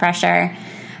too much pressure.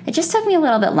 It just took me a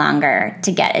little bit longer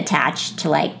to get attached to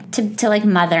like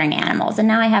mothering animals, and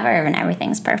now I have Irv and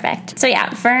everything's perfect. So yeah,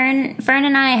 Fern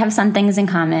and I have some things in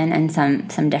common and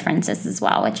some differences as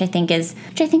well, which I think is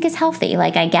healthy.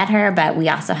 Like, I get her, but we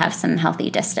also have some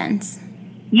healthy distance.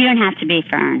 You don't have to be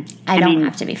Fern. I don't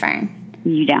have to be Fern.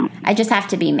 You don't. I just have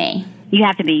to be me. You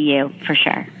have to be you, for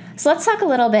sure. So let's talk a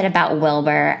little bit about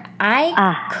Wilbur.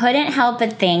 I couldn't help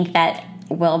but think that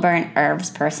Wilbur and Irv's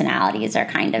personalities are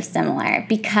kind of similar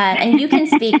because, and you can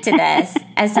speak to this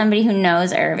as somebody who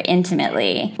knows Irv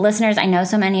intimately. Listeners, I know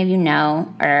so many of you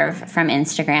know Irv from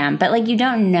Instagram, but like, you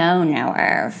don't know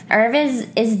Irv. Irv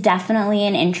is definitely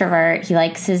an introvert. He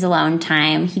likes his alone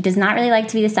time. He does not really like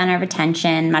to be the center of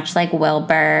attention, much like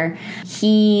Wilbur.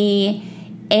 He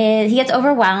gets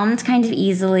overwhelmed kind of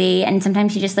easily, and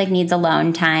sometimes he just like needs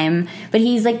alone time. But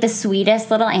he's like the sweetest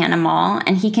little animal,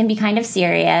 and he can be kind of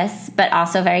serious, but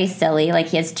also very silly. Like,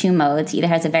 he has two modes. He either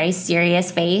has a very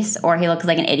serious face, or he looks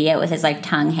like an idiot with his like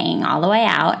tongue hanging all the way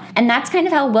out. And that's kind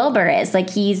of how Wilbur is. Like,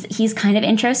 he's kind of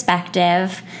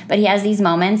introspective, but he has these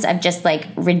moments of just like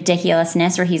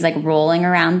ridiculousness where he's like rolling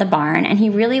around the barn, and he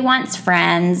really wants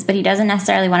friends, but he doesn't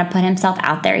necessarily want to put himself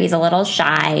out there. He's a little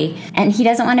shy, and he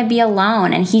doesn't want to be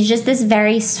alone. And he's just this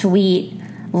very sweet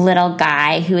little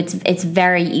guy who it's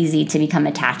very easy to become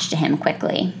attached to him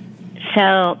quickly.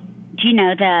 So, do you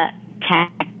know the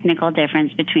technical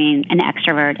difference between an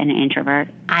extrovert and an introvert?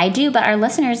 I do, but our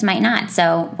listeners might not.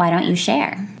 So why don't you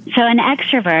share? So an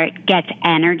extrovert gets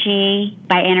energy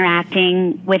by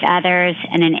interacting with others,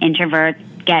 and an introvert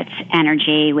gets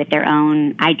energy with their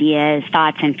own ideas,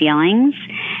 thoughts, and feelings.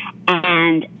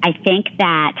 And I think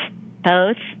that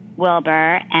both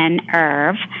Wilbur and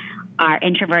Irv are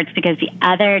introverts because the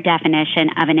other definition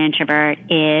of an introvert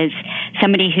is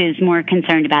somebody who's more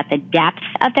concerned about the depth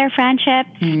of their friendship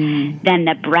than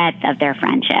the breadth of their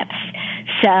friendships.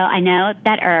 So I know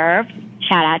that Irv,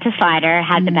 shout out to Slider,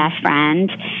 has the best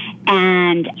friend,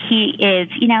 and he is,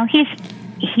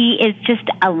 he is just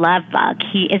a love bug.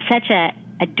 He is such a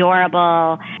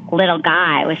adorable little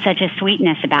guy with such a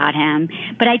sweetness about him.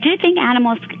 But I do think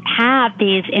animals have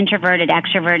these introverted,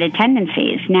 extroverted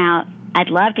tendencies. Now, I'd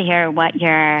love to hear what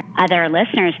your other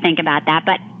listeners think about that,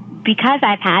 but because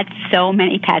I've had so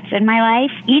many pets in my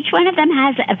life, each one of them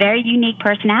has a very unique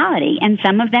personality, and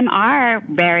some of them are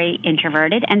very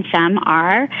introverted and some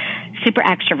are super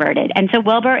extroverted. And so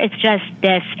Wilbur is just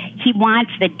this, he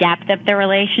wants the depth of the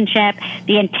relationship,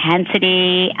 the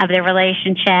intensity of the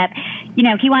relationship.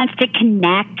 He wants to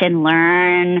connect and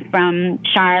learn from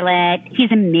Charlotte.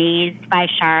 He's amazed by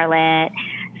Charlotte.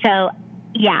 So,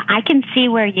 yeah, I can see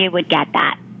where you would get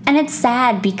that. And it's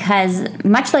sad because,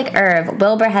 much like Irv,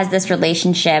 Wilbur has this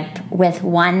relationship with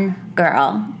one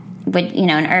girl. In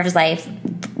Irv's life,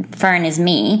 Fern is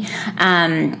me.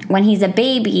 When he's a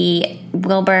baby,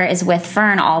 Wilbur is with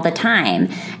Fern all the time.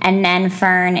 And then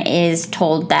Fern is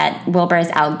told that Wilbur is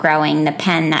outgrowing the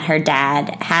pen that her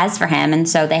dad has for him. And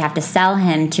so they have to sell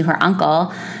him to her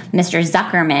uncle, Mr.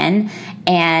 Zuckerman.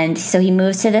 And so he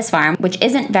moves to this farm, which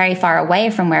isn't very far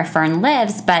away from where Fern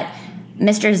lives, but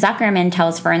Mr. Zuckerman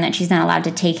tells Fern that she's not allowed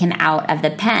to take him out of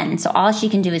the pen. So all she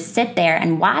can do is sit there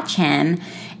and watch him.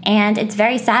 And it's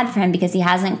very sad for him because he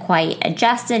hasn't quite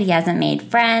adjusted. He hasn't made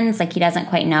friends. He doesn't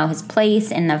quite know his place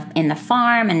in the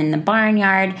farm and in the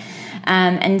barnyard.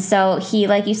 And so he,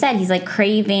 like you said, he's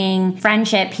craving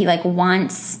friendship. He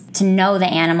wants to know the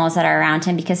animals that are around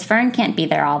him because Fern can't be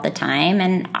there all the time.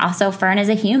 And also Fern is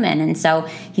a human. And so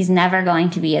he's never going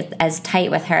to be as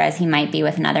tight with her as he might be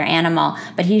with another animal.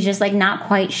 But he's just not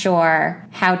quite sure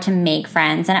how to make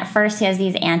friends. And at first he has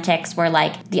these antics where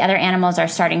the other animals are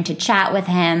starting to chat with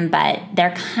him, but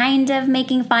they're kind of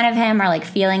making fun of him or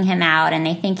feeling him out. And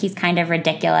they think he's kind of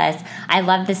ridiculous. I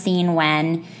love the scene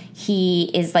when he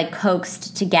is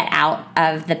coaxed to get out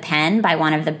of the pen by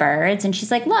one of the birds. And she's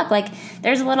look,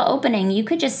 there's a little opening. You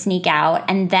could just sneak out.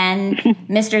 And then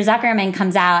Mr. Zuckerman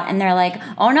comes out and they're like,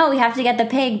 oh no, we have to get the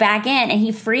pig back in. And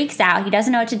he freaks out. He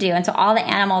doesn't know what to do. And so all the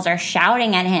animals are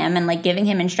shouting at him and giving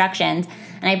him instructions.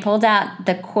 And I pulled out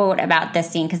the quote about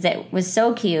this scene because it was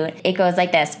so cute. It goes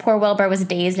like this: "Poor Wilbur was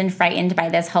dazed and frightened by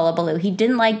this hullabaloo. He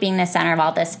didn't like being the center of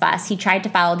all this fuss. He tried to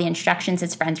follow the instructions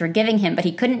his friends were giving him, but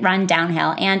he couldn't run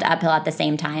downhill and uphill at the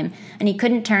same time. And he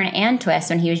couldn't turn and twist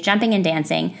when he was jumping and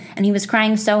dancing. And he was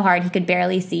crying so hard he could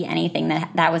barely see anything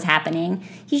that was happening.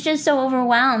 He's just so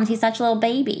overwhelmed. He's such a little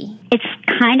baby." It's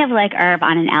kind of like Irv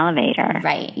on an elevator.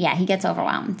 Right. Yeah, he gets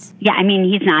overwhelmed. Yeah, I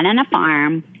mean, he's not on a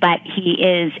farm, but he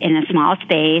is in a small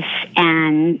space,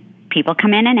 and people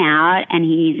come in and out, and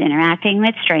he's interacting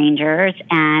with strangers.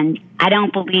 And I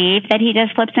don't believe that he does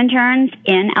flips and turns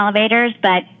in elevators,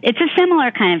 but it's a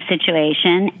similar kind of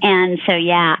situation. And so,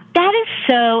 yeah, that is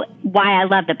so why I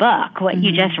love the book, what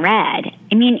you just read.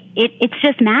 I mean, it's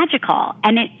just magical.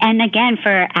 And again,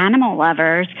 for animal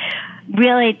lovers,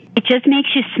 really, it just makes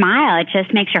you smile. It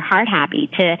just makes your heart happy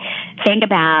to think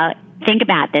about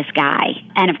this guy.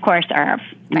 And of course, Irv,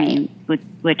 right?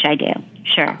 Which I do.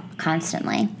 Sure.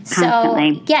 Constantly. So,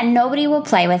 yeah, nobody will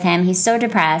play with him. He's so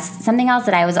depressed. Something else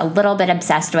that I was a little bit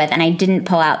obsessed with, and I didn't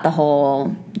pull out the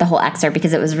whole excerpt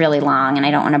because it was really long and I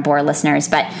don't want to bore listeners,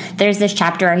 but there's this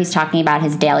chapter where he's talking about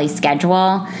his daily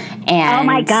schedule. And oh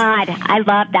my God, I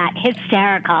love that.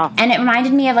 Hysterical. And it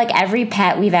reminded me of every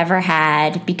pet we've ever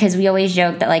had, because we always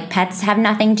joke that pets have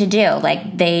nothing to do.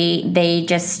 We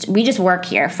just work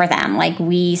here for them.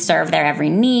 We serve their every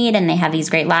need and they have these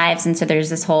great lives. And so there's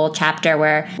this whole chapter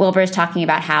where Wilbur's talking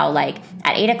about how at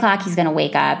 8 o'clock he's going to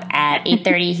wake up, at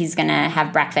 8:30 he's going to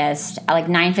have breakfast, at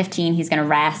 9:15 he's going to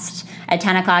rest, at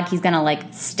 10 o'clock he's going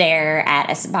to stare at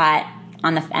a spot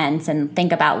on the fence and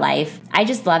think about life. I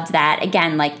just loved that.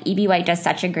 Again, E.B. White does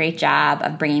such a great job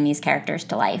of bringing these characters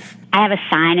to life. I have a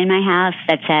sign in my house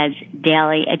that says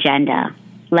daily agenda: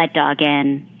 let dog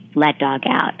in, let dog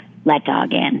out, let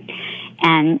dog in.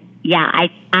 And yeah,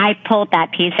 I pulled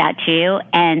that piece out too,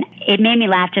 and it made me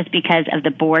laugh just because of the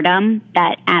boredom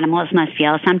that animals must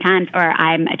feel sometimes, or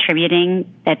I'm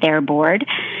attributing that they're bored.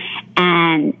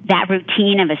 And that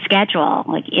routine of a schedule,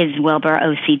 like, is Wilbur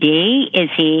OCD? Is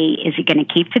he going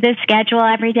to keep to this schedule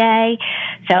every day?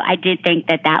 So I did think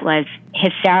that was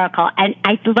hysterical. And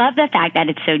I love the fact that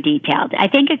it's so detailed. I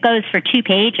think it goes for 2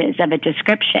 pages of a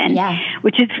description,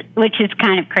 which is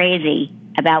kind of crazy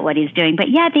about what he's doing. But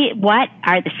what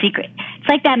are the secret? It's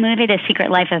like that movie, The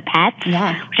Secret Life of Pets,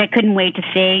 which I couldn't wait to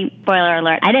see. Spoiler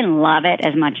alert, I didn't love it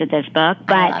as much as this book,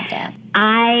 but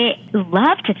I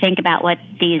love to think about what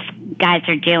these guys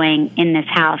are doing in this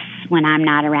house when I'm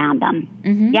not around them.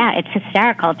 Mm-hmm. Yeah, it's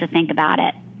hysterical to think about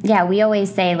it. Yeah, we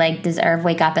always say, like, does Irv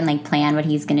wake up and, like, plan what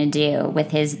he's going to do with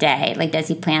his day? Like, does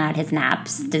he plan out his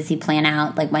naps? Does he plan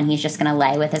out, like, when he's just going to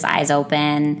lay with his eyes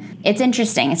open? It's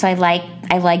interesting. So I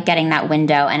like getting that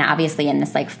window. And obviously in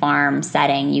this, like, farm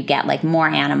setting, you get, like, more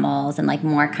animals and, like,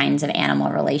 more kinds of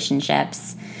animal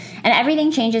relationships. And everything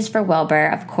changes for Wilbur,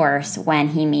 of course, when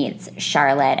he meets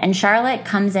Charlotte. And Charlotte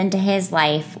comes into his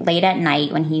life late at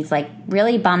night when he's, like,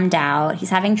 really bummed out. He's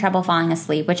having trouble falling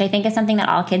asleep, which I think is something that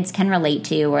all kids can relate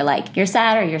to, where, like, you're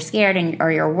sad or you're scared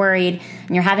or you're worried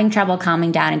and you're having trouble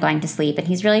calming down and going to sleep. And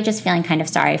he's really just feeling kind of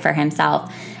sorry for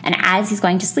himself. And as he's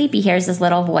going to sleep, he hears this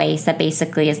little voice that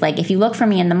basically is like, if you look for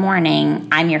me in the morning,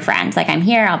 I'm your friend. Like, I'm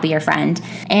here, I'll be your friend.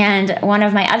 And one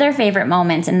of my other favorite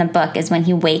moments in the book is when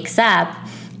he wakes up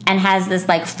and has this,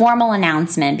 like, formal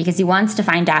announcement because he wants to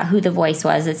find out who the voice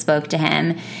was that spoke to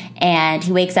him. And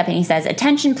he wakes up and he says,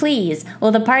 "Attention, please.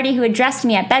 Will the party who addressed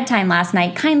me at bedtime last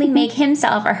night kindly make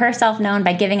himself or herself known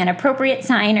by giving an appropriate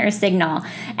sign or signal?"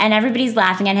 And everybody's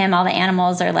laughing at him. All the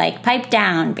animals are like, "Pipe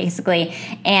down," basically.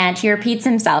 And he repeats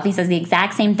himself. He says the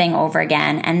exact same thing over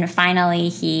again. And finally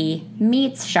he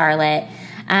meets Charlotte.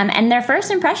 And their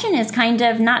first impression is kind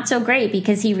of not so great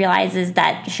because he realizes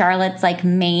that Charlotte's, like,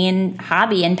 main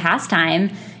hobby and pastime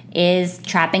is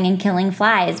trapping and killing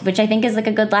flies, which I think is, like,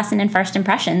 a good lesson in first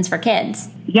impressions for kids.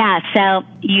 Yeah, so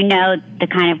the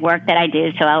kind of work that I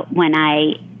do. So when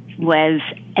I was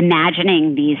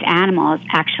imagining these animals,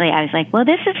 actually, I was like, well,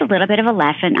 this is a little bit of a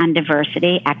lesson on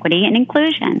diversity, equity, and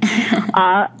inclusion.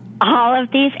 All of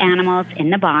these animals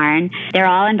in the barn, they're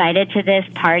all invited to this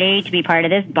party to be part of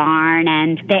this barn,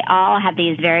 and they all have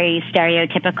these very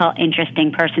stereotypical,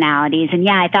 interesting personalities. And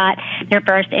I thought their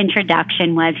first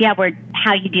introduction was,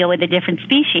 how you deal with a different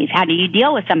species. How do you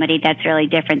deal with somebody that's really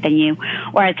different than you,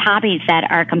 or has hobbies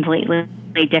that are completely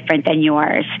different than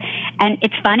yours? And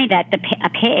it's funny that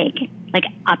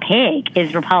a pig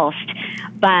is repulsed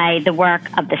by the work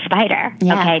of the spider.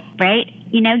 Yeah. Okay, right?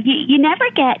 You never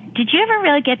did you ever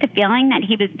really get the feeling that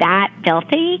he was that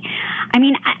filthy? I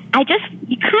mean,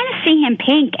 you kind of see him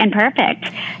pink and perfect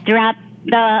throughout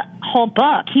the whole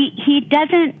book. I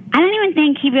don't even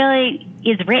think he really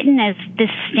is written as this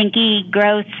stinky,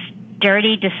 gross,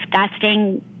 dirty,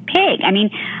 disgusting pig. I mean,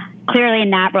 clearly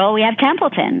in that role we have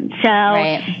Templeton. So,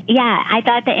 right. I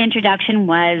thought the introduction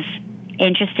was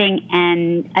interesting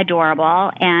and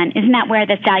adorable. And isn't that where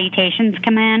the salutations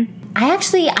come in? I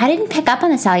didn't pick up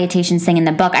on the salutations thing in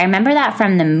the book. I remember that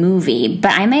from the movie,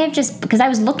 but I may have just, because I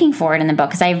was looking for it in the book,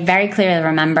 because I very clearly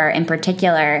remember, in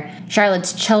particular,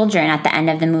 Charlotte's children at the end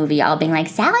of the movie all being like,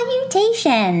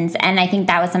 "Salutations!" And I think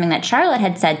that was something that Charlotte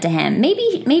had said to him.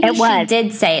 Maybe she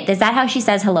did say it. Is that how she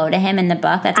says hello to him in the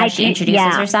book? That's how she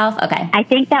introduces herself? Okay. I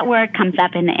think that word comes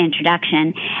up in the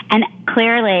introduction. And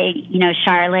clearly,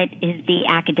 Charlotte is the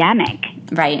academic.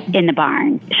 Right. In the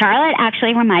barn. Charlotte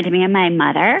actually reminded me of my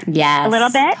mother. Yes. A little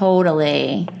bit.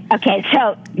 Totally. Okay,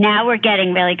 so now we're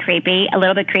getting really creepy, a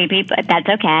little bit creepy, but that's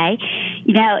okay.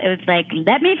 It was like,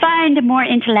 let me find a more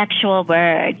intellectual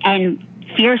word. And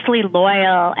fiercely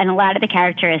loyal, and a lot of the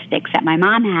characteristics that my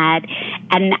mom had.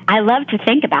 And I love to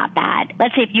think about that.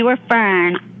 Let's say if you were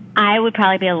Fern, I would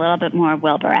probably be a little bit more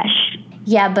Wilburish.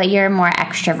 Yeah, but you're more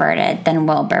extroverted than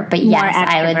Wilbur. But yes,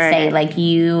 I would say, like,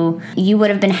 you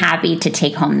would have been happy to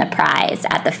take home the prize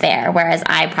at the fair, whereas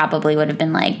I probably would have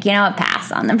been like,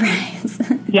 pass on the prize.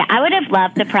 Yeah, I would have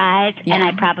loved the prize, and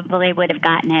I probably would have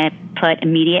gotten it put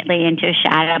immediately into a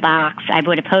shadow box. I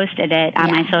would have posted it on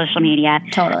my social media.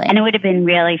 Totally. And it would have been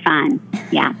really fun.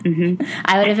 Yeah. Mm-hmm.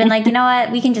 I would have been like, you know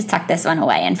what? We can just tuck this one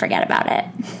away and forget about it.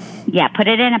 Yeah, put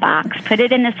it in a box. Put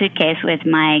it in the suitcase with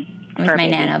my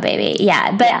nano baby.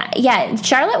 Yeah. But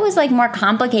Charlotte was, like, more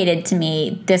complicated to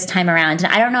me this time around.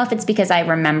 And I don't know if it's because I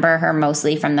remember her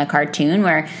mostly from the cartoon,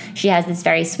 where she has this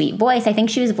very sweet voice. I think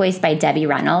she was voiced by Debbie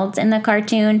Reynolds in the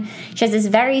cartoon. She has this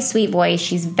very sweet voice.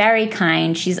 She's very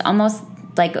kind. She's almost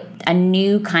like a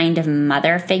new kind of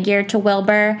mother figure to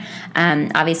Wilbur.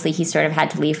 Obviously, he sort of had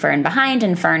to leave Fern behind,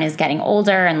 and Fern is getting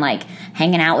older and, like,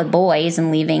 hanging out with boys and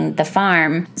leaving the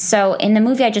farm. So in the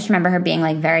movie, I just remember her being,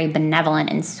 like, very benevolent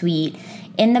and sweet.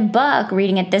 in the book,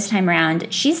 reading it this time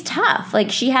around, she's tough. Like,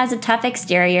 she has a tough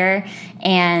exterior,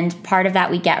 and part of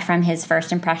that we get from his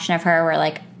first impression of her, where,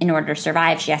 like, in order to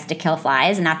survive, she has to kill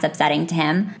flies, and that's upsetting to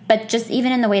him. But just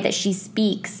even in the way that she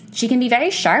speaks, she can be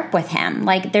very sharp with him.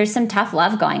 Like, there's some tough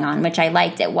love going on, which I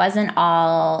liked. It wasn't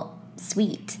all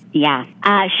sweet. Yeah.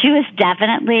 She was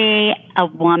definitely a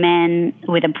woman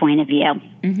with a point of view.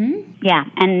 Mm-hmm. Yeah.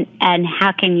 And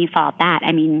how can you fault that?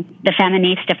 I mean, the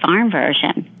Feminista Farm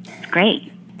version. It's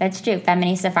great. That's true.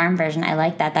 Feminista Farm version. I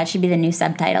like that. That should be the new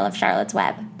subtitle of Charlotte's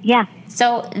Web. Yeah.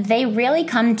 So they really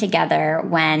come together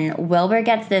when Wilbur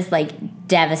gets this, like,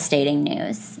 devastating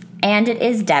news. And it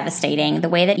is devastating. The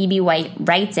way that E.B. White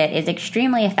writes it is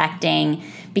extremely affecting,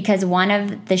 because one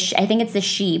of the, I think it's the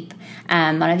sheep,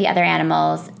 one of the other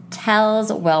animals,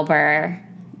 tells Wilbur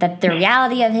that the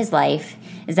reality of his life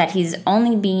is that he's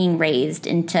only being raised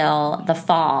until the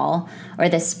fall or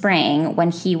the spring,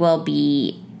 when he will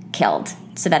be killed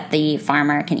so that the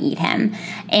farmer can eat him.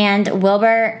 And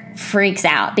Wilbur freaks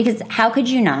out, because how could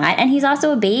you not? And he's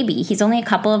also a baby. He's only a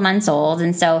couple of months old,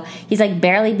 and so he's, like,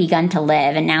 barely begun to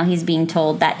live, and now he's being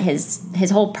told that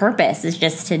his whole purpose is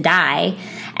just to die.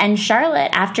 And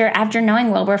Charlotte, after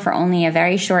knowing Wilbur for only a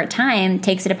very short time,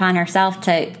 takes it upon herself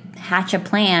to hatch a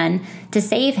plan to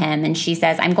save him. And she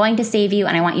says, "I'm going to save you,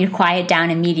 and I want you to quiet down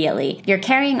immediately. You're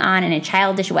carrying on in a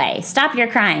childish way. Stop your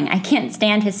crying. I can't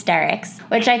stand hysterics."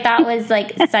 Which I thought was,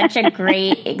 like, such a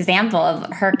great example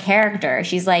of her character.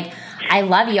 She's like, "I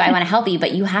love you. I want to help you,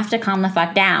 but you have to calm the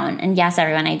fuck down." And yes,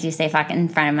 everyone, I do say fuck in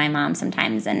front of my mom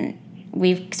sometimes, and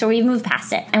we've moved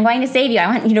past it. "I'm going to save you. I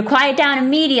want you to quiet down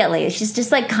immediately." She's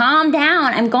just like, "Calm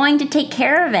down. I'm going to take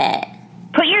care of it."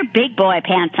 Put your big boy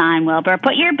pants on, Wilbur.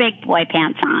 Put your big boy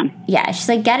pants on. Yeah, she's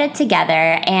like, get it together.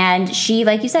 And she,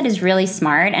 like you said, is really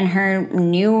smart. And her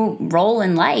new role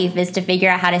in life is to figure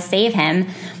out how to save him.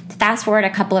 Fast forward a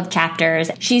couple of chapters,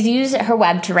 she's used her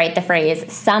web to write the phrase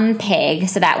 "some pig,"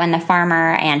 so that when the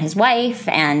farmer and his wife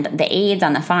and the aides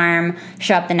on the farm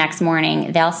show up the next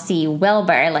morning, they'll see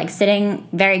Wilbur, like, sitting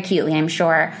very cutely, I'm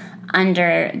sure,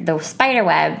 under the spider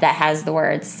web that has the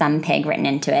words "some pig" written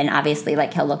into it. And obviously,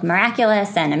 like, he'll look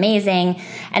miraculous and amazing.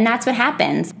 And that's what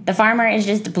happens. The farmer is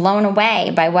just blown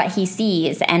away by what he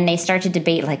sees. And they start to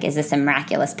debate, like, is this a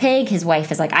miraculous pig? His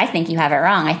wife is like, "I think you have it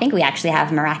wrong. I think we actually have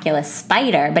a miraculous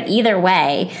spider." But either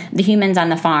way, the humans on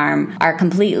the farm are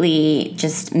completely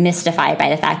just mystified by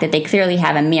the fact that they clearly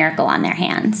have a miracle on their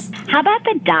hands. How about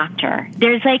the doctor?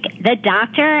 There's, like, the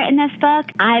doctor in this book.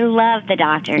 I love the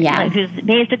doctor. Yeah. Who's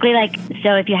basically, like,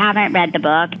 so if you haven't read the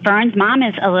book, Fern's mom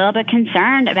is a little bit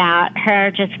concerned about her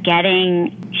just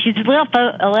getting, she's a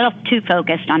little too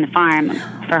focused on the farm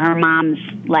for her mom's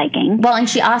liking. Well, and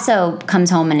she also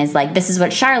comes home and is like, "This is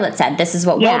what Charlotte said. This is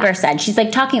what Wilbur said." She's,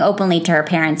 like, talking openly to her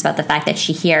parents about the fact that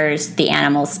she hears the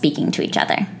animals speaking to each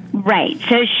other. Right.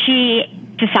 So she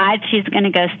decides she's going to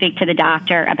go speak to the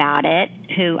doctor about it,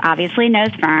 who obviously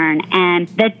knows Fern. And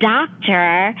the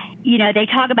doctor, you know, they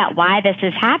talk about why this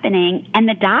is happening. And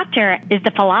the doctor is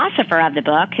the philosopher of the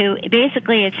book, who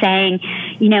basically is saying,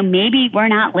 you know, maybe we're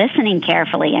not listening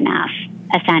carefully enough,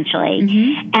 essentially.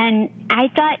 Mm-hmm. And I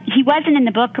thought he wasn't in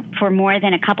the book for more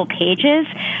than a couple pages,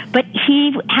 but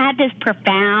he had this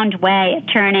profound way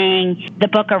of turning the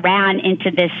book around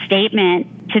into this statement,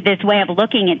 to this way of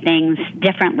looking at things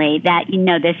differently, that, you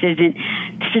know, this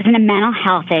isn't a mental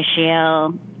health issue.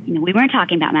 You know, we weren't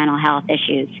talking about mental health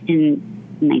issues in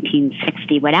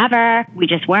 1960, whatever. We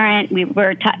just weren't. We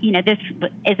were, you know, this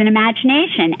is an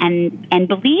imagination and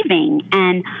believing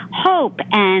and hope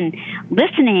and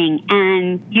listening,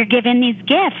 and you're given these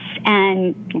gifts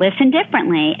and listen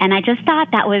differently. And I just thought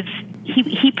that was,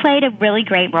 he played a really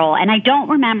great role. And I don't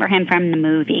remember him from the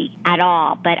movie at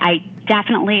all, but I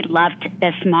definitely loved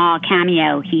the small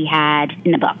cameo he had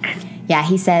in the book. Yeah,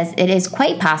 he says, "It is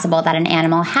quite possible that an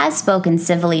animal has spoken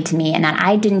civilly to me and that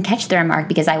I didn't catch the remark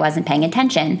because I wasn't paying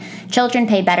attention. Children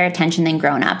pay better attention than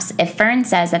grown-ups. If Fern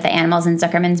says that the animals in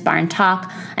Zuckerman's barn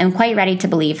talk, I'm quite ready to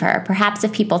believe her. Perhaps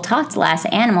if people talked less,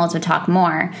 animals would talk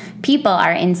more. People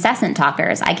are incessant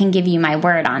talkers. I can give you my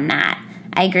word on that."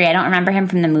 I agree. I don't remember him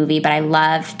from the movie, but I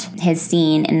loved his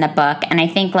scene in the book. And I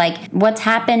think, like, what's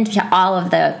happened to all of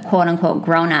the quote-unquote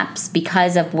grown-ups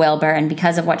because of Wilbur and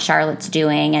because of what Charlotte's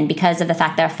doing and because of the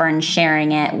fact that Fern's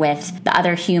sharing it with the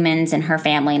other humans in her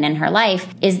family and in her life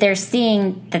is they're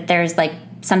seeing that there's, like,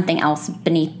 something else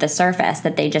beneath the surface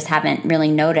that they just haven't really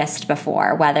noticed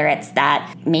before, whether it's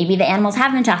that maybe the animals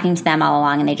have been talking to them all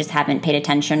along and they just haven't paid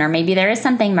attention, or maybe there is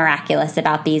something miraculous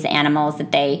about these animals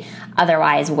that they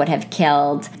otherwise would have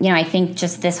killed. I think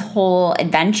just this whole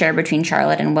adventure between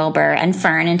Charlotte and Wilbur and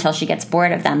Fern, until she gets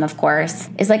bored of them, of course,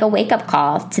 is like a wake-up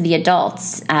call to the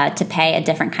adults to pay a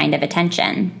different kind of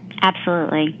attention.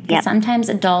 Absolutely. Yep. Sometimes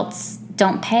adults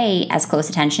don't pay as close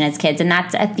attention as kids, and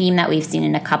that's a theme that we've seen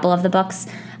in a couple of the books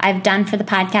I've done for the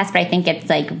podcast, but I think it's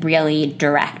like really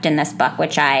direct in this book,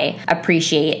 which I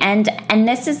appreciate. And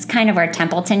this is kind of where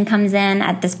Templeton comes in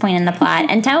at this point in the plot.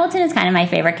 And Templeton is kind of my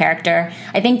favorite character,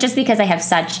 I think, just because I have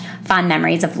such fond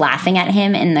memories of laughing at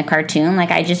him in the cartoon.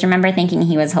 Like, I just remember thinking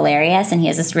he was hilarious, and he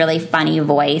has this really funny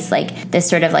voice, like this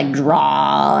sort of like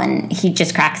drawl, and he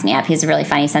just cracks me up. He has a really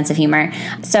funny sense of humor.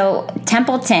 So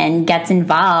Templeton gets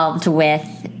involved with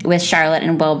Charlotte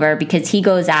and Wilbur because he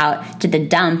goes out to the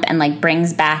dump and like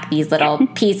brings back these little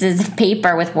pieces of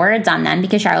paper with words on them,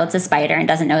 because Charlotte's a spider and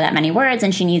doesn't know that many words,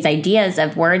 and she needs ideas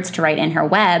of words to write in her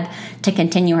web to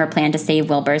continue her plan to save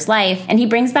Wilbur's life. And he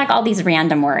brings back all these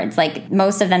random words, like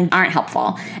most of them aren't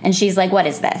helpful, and she's like, what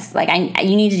is this? Like,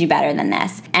 you need to do better than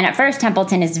this. And at first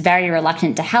Templeton is very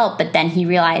reluctant to help, but then he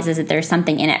realizes that there's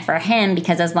something in it for him,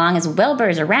 because as long as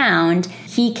Wilbur's around,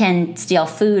 he can steal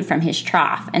food from his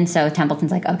trough. And so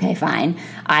Templeton's like, okay, fine,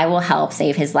 I will help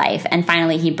save his life. And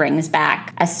finally he brings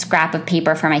back a scrap of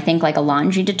paper from, I think, like a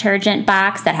laundry detergent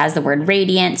box that has the word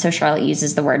radiant. So Charlotte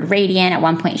uses the word radiant. At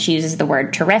one point she uses the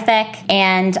word terrific.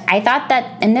 And I thought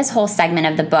that in this whole segment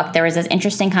of the book, there was this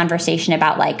interesting conversation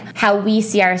about like how we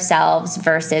see ourselves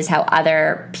versus how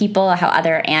other people, how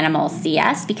other animals see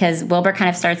us, because Wilbur kind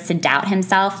of starts to doubt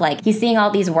himself. Like, he's seeing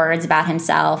all these words about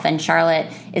himself, and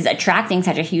Charlotte is attracting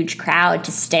such a huge crowd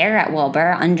to stare at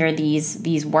Wilbur under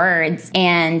these words.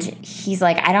 And he's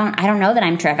like, I don't know that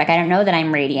I'm terrific. I don't know that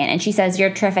I'm radiant. And she says, you're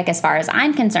terrific as far as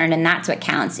I'm concerned, and that's what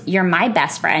counts. You're my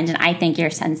best friend, and I think you're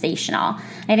sensational.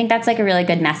 And I think that's like a really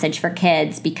good message for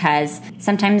kids, because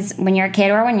sometimes when you're a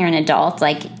kid or when you're an adult,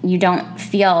 like, you don't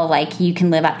feel like you can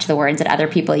live up to the words that other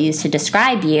people use to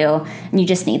describe you, and you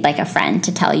just need like a friend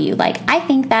to tell you, like, I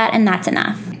think that, and that's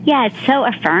enough. Yeah, it's so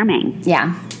affirming.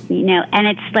 Yeah. And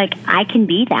it's like, I can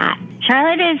be that.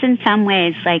 Charlotte is in some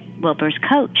ways like Wilbur's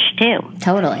coach too.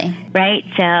 Totally. Right?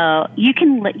 So you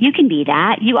can be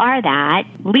that. You are that.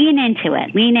 Lean into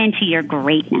it. Lean into your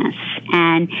greatness.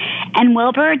 And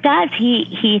Wilbur does.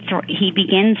 He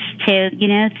begins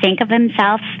to, think of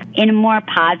himself in a more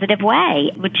positive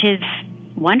way, which is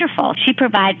wonderful. She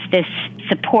provides this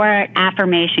support,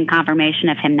 affirmation, confirmation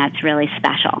of him that's really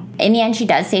special. In the end, she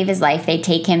does save his life. They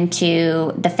take him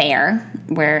to the fair,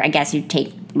 where I guess you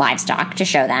take livestock to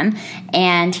show them,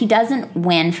 and he doesn't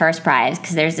win first prize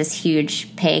because there's this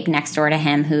huge pig next door to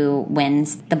him who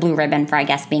wins the blue ribbon for, I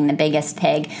guess, being the biggest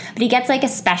pig, but he gets like a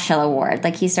special award,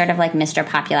 like he's sort of like Mr.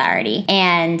 Popularity,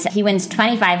 and he wins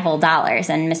 $25 whole,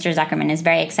 and Mr. Zuckerman is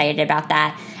very excited about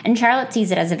that. And Charlotte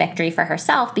sees it as a victory for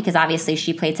herself, because obviously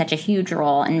she played such a huge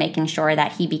role in making sure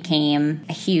that he became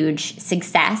a huge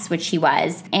success, which he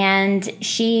was. And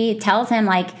she tells him,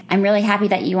 like, I'm really happy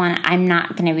that you won. I'm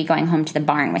not going to be going home to the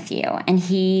barn with you. And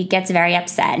he gets very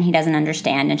upset, and he doesn't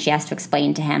understand. And she has to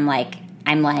explain to him, like,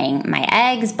 I'm laying my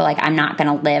eggs, but like, I'm not going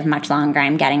to live much longer.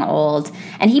 I'm getting old.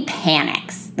 And he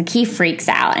panics. Like, he freaks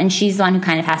out, and she's the one who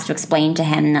kind of has to explain to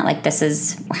him that, like, this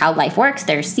is how life works.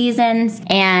 There's seasons.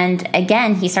 And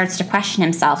again, he starts to question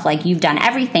himself, like, you've done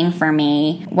everything for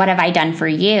me. What have I done for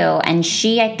you? And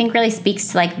she, I think, really speaks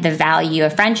to, like, the value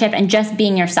of friendship and just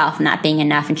being yourself and that being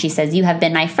enough. And she says, you have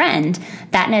been my friend.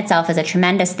 That in itself is a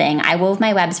tremendous thing. I wove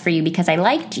my webs for you because I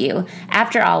liked you.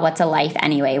 After all, what's a life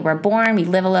anyway? We're born, we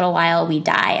live a little while, we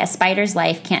die. A spider's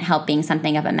life can't help being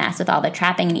something of a mess with all the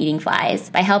trapping and eating flies.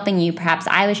 By helping you, perhaps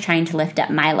I was trying to lift up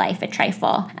my life a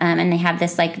trifle. And they have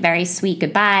this like very sweet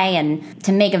goodbye. And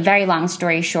to make a very long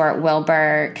story short,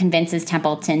 Wilbur convinces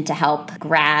Templeton to help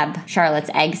grab Charlotte's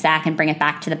egg sack and bring it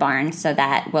back to the barn so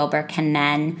that Wilbur can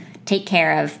then take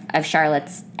care of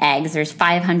Charlotte's eggs. There's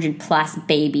 500 plus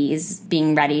babies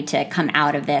being ready to come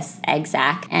out of this egg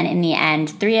sack. And in the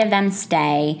end, 3 of them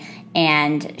stay,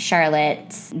 and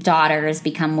Charlotte's daughters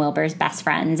become Wilbur's best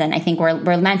friends. And I think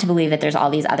we're meant to believe that there's all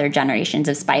these other generations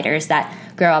of spiders that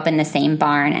grow up in the same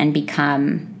barn and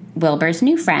become Wilbur's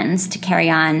new friends to carry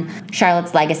on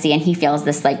Charlotte's legacy. And he feels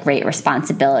this like great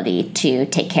responsibility to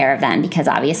take care of them, because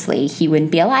obviously he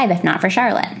wouldn't be alive if not for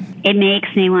Charlotte. It makes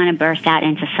me want to burst out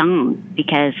into song,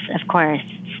 because of course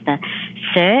it's the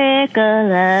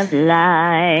circle of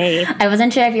life. I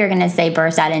wasn't sure if you were going to say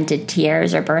burst out into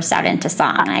tears or burst out into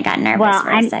song. I got nervous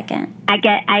for a second.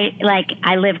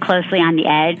 I live closely on the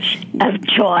edge of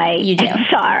joy and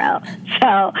sorrow.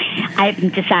 So I'm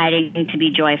deciding to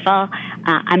be joyful.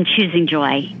 I'm choosing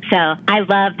joy. So I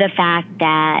love the fact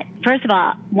that, first of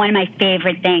all, one of my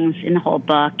favorite things in the whole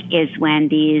book is when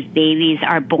these babies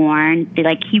are born.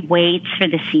 He waits for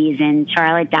the season.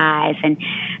 Charlotte dies, and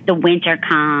the winter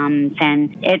comes,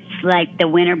 and it's like the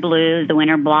winter blues, the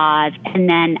winter blahs, and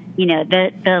then,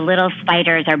 the little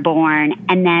spiders are born,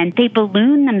 and then they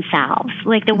balloon themselves.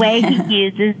 Like the way he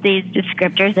uses these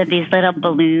descriptors of these little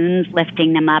balloons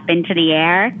lifting them up into the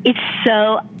air, it's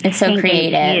so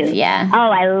creative. Cute. Yeah. Oh,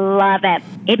 I love it.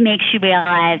 It makes you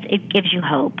realize, it gives you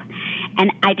hope.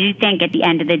 And I do think at the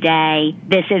end of the day,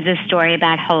 this is a story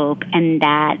about hope, and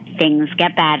that things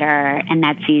get better, and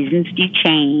that seasons do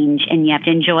change, and you have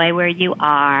to enjoy where you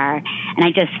are. And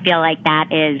I just feel like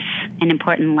that is an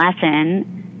important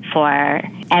lesson for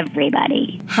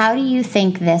everybody. How do you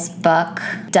think this book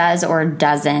does or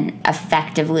doesn't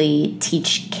effectively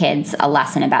teach kids a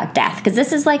lesson about death? Because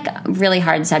this is really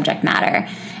hard subject matter.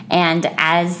 And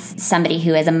as somebody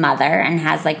who is a mother and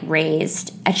has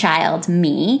raised a child,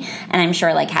 me, and I'm sure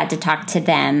had to talk to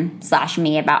them /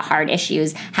 me about hard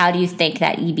issues, how do you think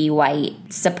that E.B. White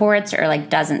supports or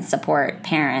doesn't support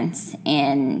parents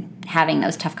in having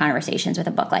those tough conversations with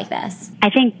a book like this? I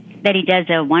think that he does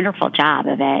a wonderful job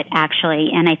of it, actually.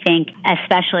 And I think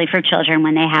especially for children,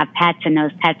 when they have pets and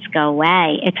those pets go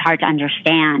away, it's hard to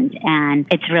understand. And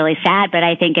it's really sad, but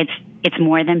I think it's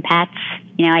more than pets.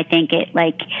 I think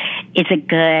it's a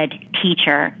good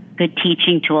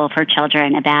teaching tool for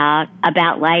children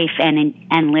about life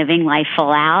and living life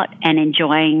full out and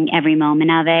enjoying every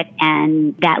moment of it.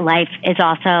 And that life is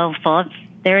also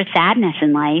there is sadness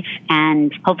in life,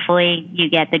 and hopefully you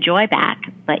get the joy back,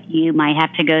 but you might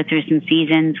have to go through some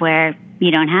seasons where you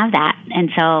don't have that.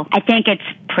 And so I think it's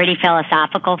pretty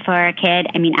philosophical for a kid.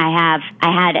 I mean, I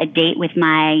had a date with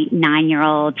my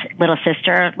 9-year-old little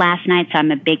sister last night, so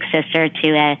I'm a big sister to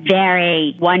a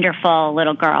very wonderful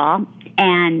little girl.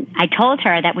 And I told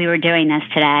her that we were doing this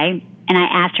today. And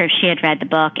I asked her if she had read the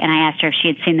book, and I asked her if she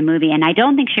had seen the movie. And I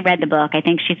don't think she read the book. I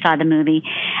think she saw the movie.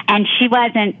 And she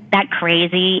wasn't that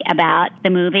crazy about the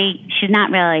movie. She's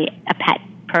not really a pet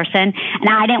person. And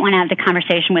I didn't want to have the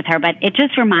conversation with her, but it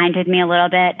just reminded me a little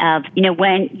bit of,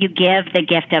 when you give the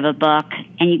gift of a book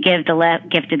and you give the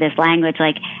gift of this language,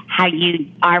 how you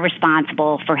are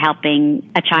responsible for helping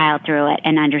a child through it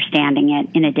and understanding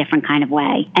it in a different kind of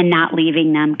way and not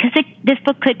leaving them. Because this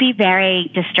book could be very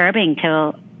disturbing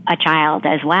to a child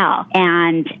as well.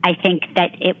 And I think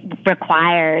that it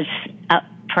requires a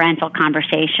parental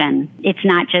conversation. It's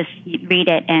not just read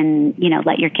it and,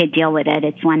 let your kid deal with it.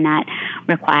 It's one that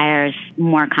requires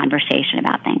more conversation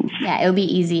about things. Yeah, it would be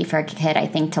easy for a kid, I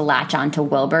think, to latch on to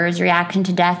Wilbur's reaction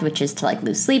to death, which is to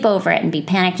lose sleep over it and be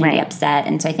panicked and be upset.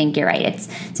 And so I think you're right.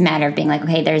 It's a matter of being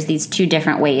okay, there's these two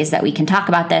different ways that we can talk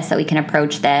about this, that we can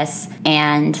approach this.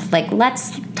 And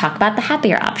let's talk about the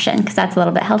happier option, because that's a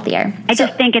little bit healthier. I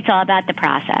just think it's all about the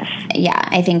process. Yeah,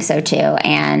 I think so too.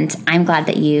 And I'm glad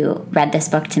that you read this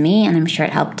book to me, and I'm sure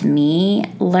it helped me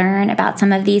learn about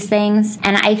some of these things.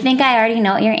 And I think I already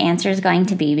know what your answer is going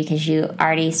to be, because you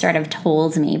already sort of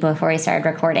told me before we started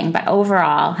recording. But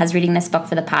overall, has reading this book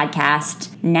for the podcast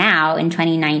now in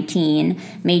 2019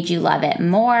 made you love it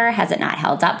more? Has it not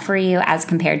held up for you as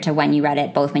compared to when you read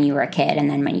it, both when you were a kid and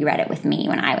then when you read it with me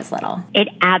when I was little? It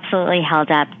absolutely held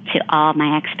up to all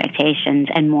my expectations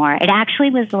and more. It actually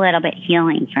was a little bit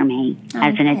healing for me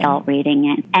as an adult reading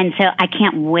it. And so I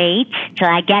can't wait till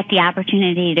I get the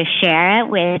opportunity to share it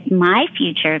with my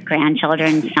future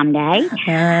grandchildren someday.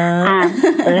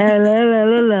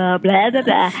 Blah, blah,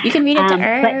 blah. You can read it to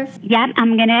Irv. Yeah,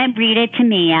 I'm going to read it to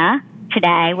Mia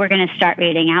today. We're going to start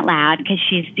reading out loud because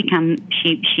she's become,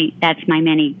 that's my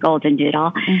mini golden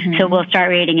doodle. Mm-hmm. So we'll start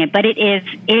reading it. But it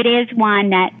is one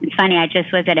that, it's funny, I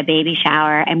just was at a baby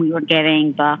shower and we were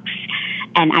giving books.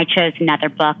 And I chose another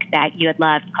book that you had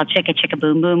loved called Chicka Chicka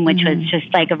Boom Boom, which was just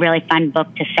a really fun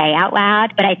book to say out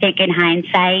loud. But I think in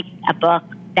hindsight, a book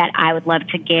that I would love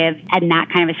to give in that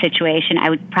kind of a situation, I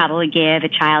would probably give a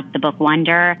child the book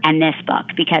Wonder and this book,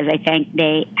 because I think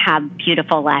they have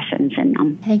beautiful lessons in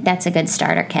them. I think that's a good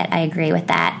starter kit. I agree with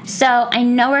that. So I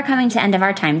know we're coming to the end of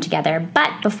our time together,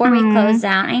 but before we close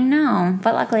out, I know,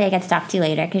 but luckily I get to talk to you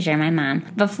later because you're my mom.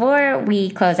 Before we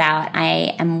close out,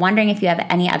 I am wondering if you have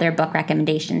any other book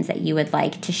recommendations that you would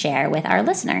like to share with our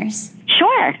listeners.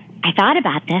 Sure. I thought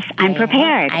about this. I'm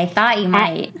prepared. I thought you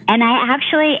might. And I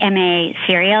actually am a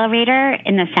serial reader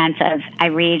in the sense of I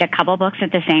read a couple books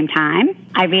at the same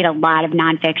time. I read a lot of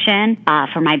nonfiction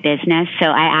for my business.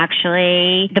 So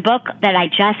the book that I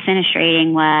just finished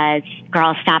reading was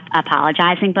Girl Stop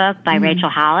Apologizing book by Rachel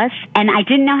Hollis. And I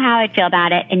didn't know how I'd feel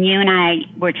about it. And you and I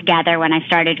were together when I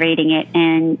started reading it,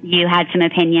 and you had some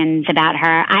opinions about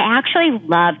her. I actually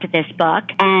loved this book,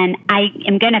 and I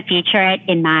am going to feature it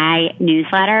in my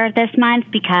newsletter this month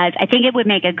because I think it would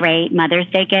make a great Mother's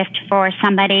Day gift for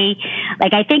somebody.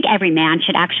 Like, I think every man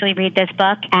should actually read this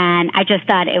book, and I just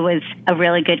thought it was a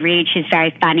really good read. She's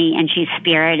very funny, and she's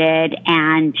spirited,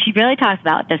 and she really talks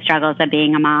about the struggles of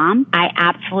being a mom. I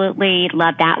absolutely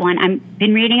love that one. I've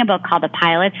been reading a book called The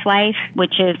Pilot's Wife,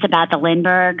 which is about the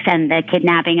Lindberghs and the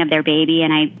kidnapping of their baby,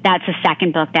 and that's the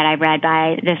second book that I read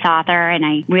by this author, and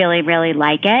I really, really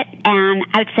like it. And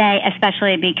I would say,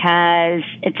 especially because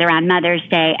it's around Mother's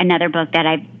Day, another book that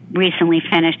I recently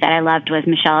finished that I loved was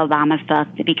Michelle Obama's book,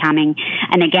 The Becoming.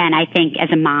 And again, I think as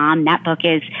a mom, that book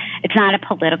it's not a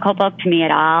political book to me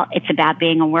at all. It's about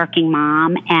being a working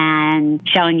mom and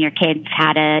showing your kids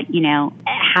how to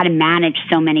manage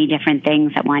so many different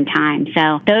things at one time.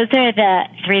 So those are the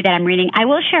three that I'm reading. I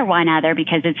will share one other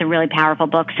because it's a really powerful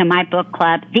book. So my book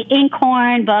club, the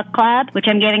Inkhorn Book Club, which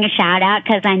I'm giving a shout out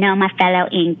because I know my fellow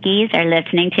Inkies are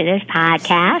listening to this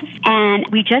podcast. And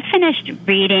we just finished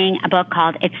reading a book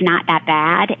called It's Not That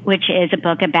Bad, which is a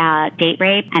book about date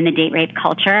rape and the date rape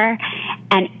culture.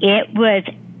 And it was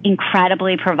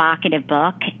incredibly provocative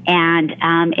book, and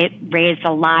it raised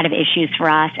a lot of issues for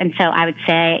us. And so I would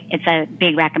say it's a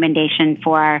big recommendation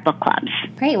for book clubs.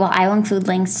 Great. Well, I will include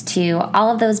links to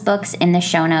all of those books in the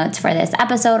show notes for this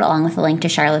episode, along with a link to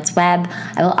Charlotte's Web.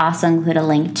 I will also include a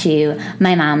link to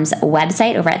my mom's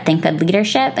website over at Think Good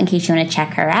Leadership in case you want to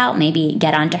check her out, maybe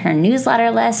get onto her newsletter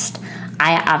list.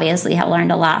 I obviously have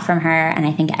learned a lot from her, and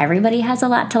I think everybody has a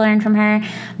lot to learn from her.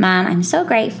 Mom, I'm so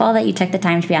grateful that you took the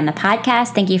time to be on the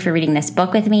podcast. Thank you for reading this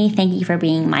book with me. Thank you for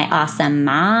being my awesome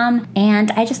mom.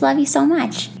 And I just love you so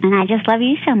much. And I just love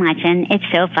you so much. And it's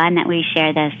so fun that we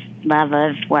share this love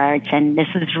of words, and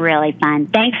this was really fun.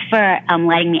 Thanks for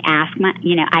letting me ask.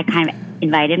 I kind of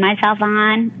invited myself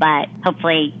on, but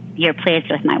hopefully you're pleased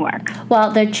with my work.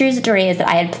 Well, the true story is that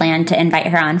I had planned to invite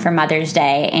her on for Mother's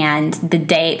Day, and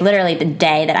literally the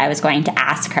day that I was going to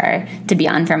ask her to be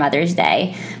on for Mother's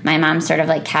Day, my mom sort of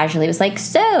casually was like,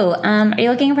 so, are you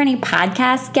looking for any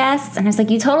podcast guests? And I was like,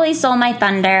 you totally stole my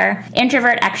thunder.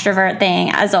 Introvert, extrovert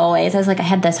thing, as always. I was like,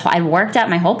 I worked out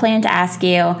my whole plan to ask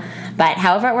you. But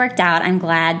however it worked out, I'm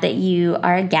glad that you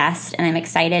are a guest, and I'm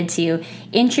excited to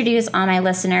introduce all my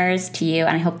listeners to you,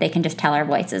 and I hope they can just tell our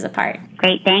voices apart.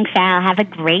 Great. Thanks, Al. Have a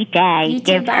great day. You too,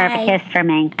 Give Irv a kiss for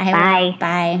me. Bye. Will.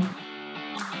 Bye.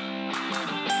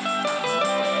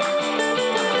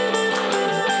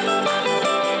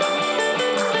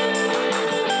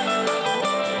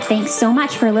 Thanks so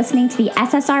much for listening to the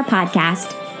SSR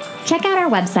Podcast. Check out our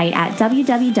website at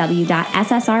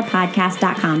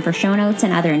www.ssrpodcast.com for show notes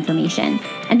and other information.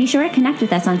 And be sure to connect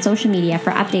with us on social media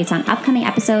for updates on upcoming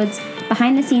episodes,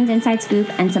 behind-the-scenes inside scoop,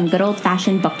 and some good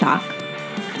old-fashioned book talk.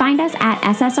 Find us at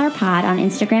SSR Pod on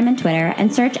Instagram and Twitter,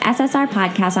 and search SSR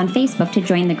Podcast on Facebook to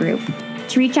join the group.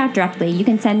 To reach out directly, you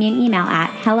can send me an email at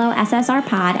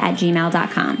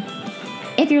hellossrpod@gmail.com.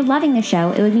 If you're loving the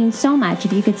show, it would mean so much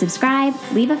if you could subscribe,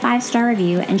 leave a 5-star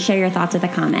review, and share your thoughts with a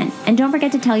comment. And don't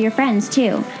forget to tell your friends,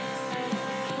 too.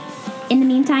 In the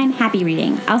meantime, happy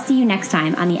reading. I'll see you next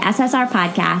time on the SSR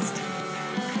Podcast.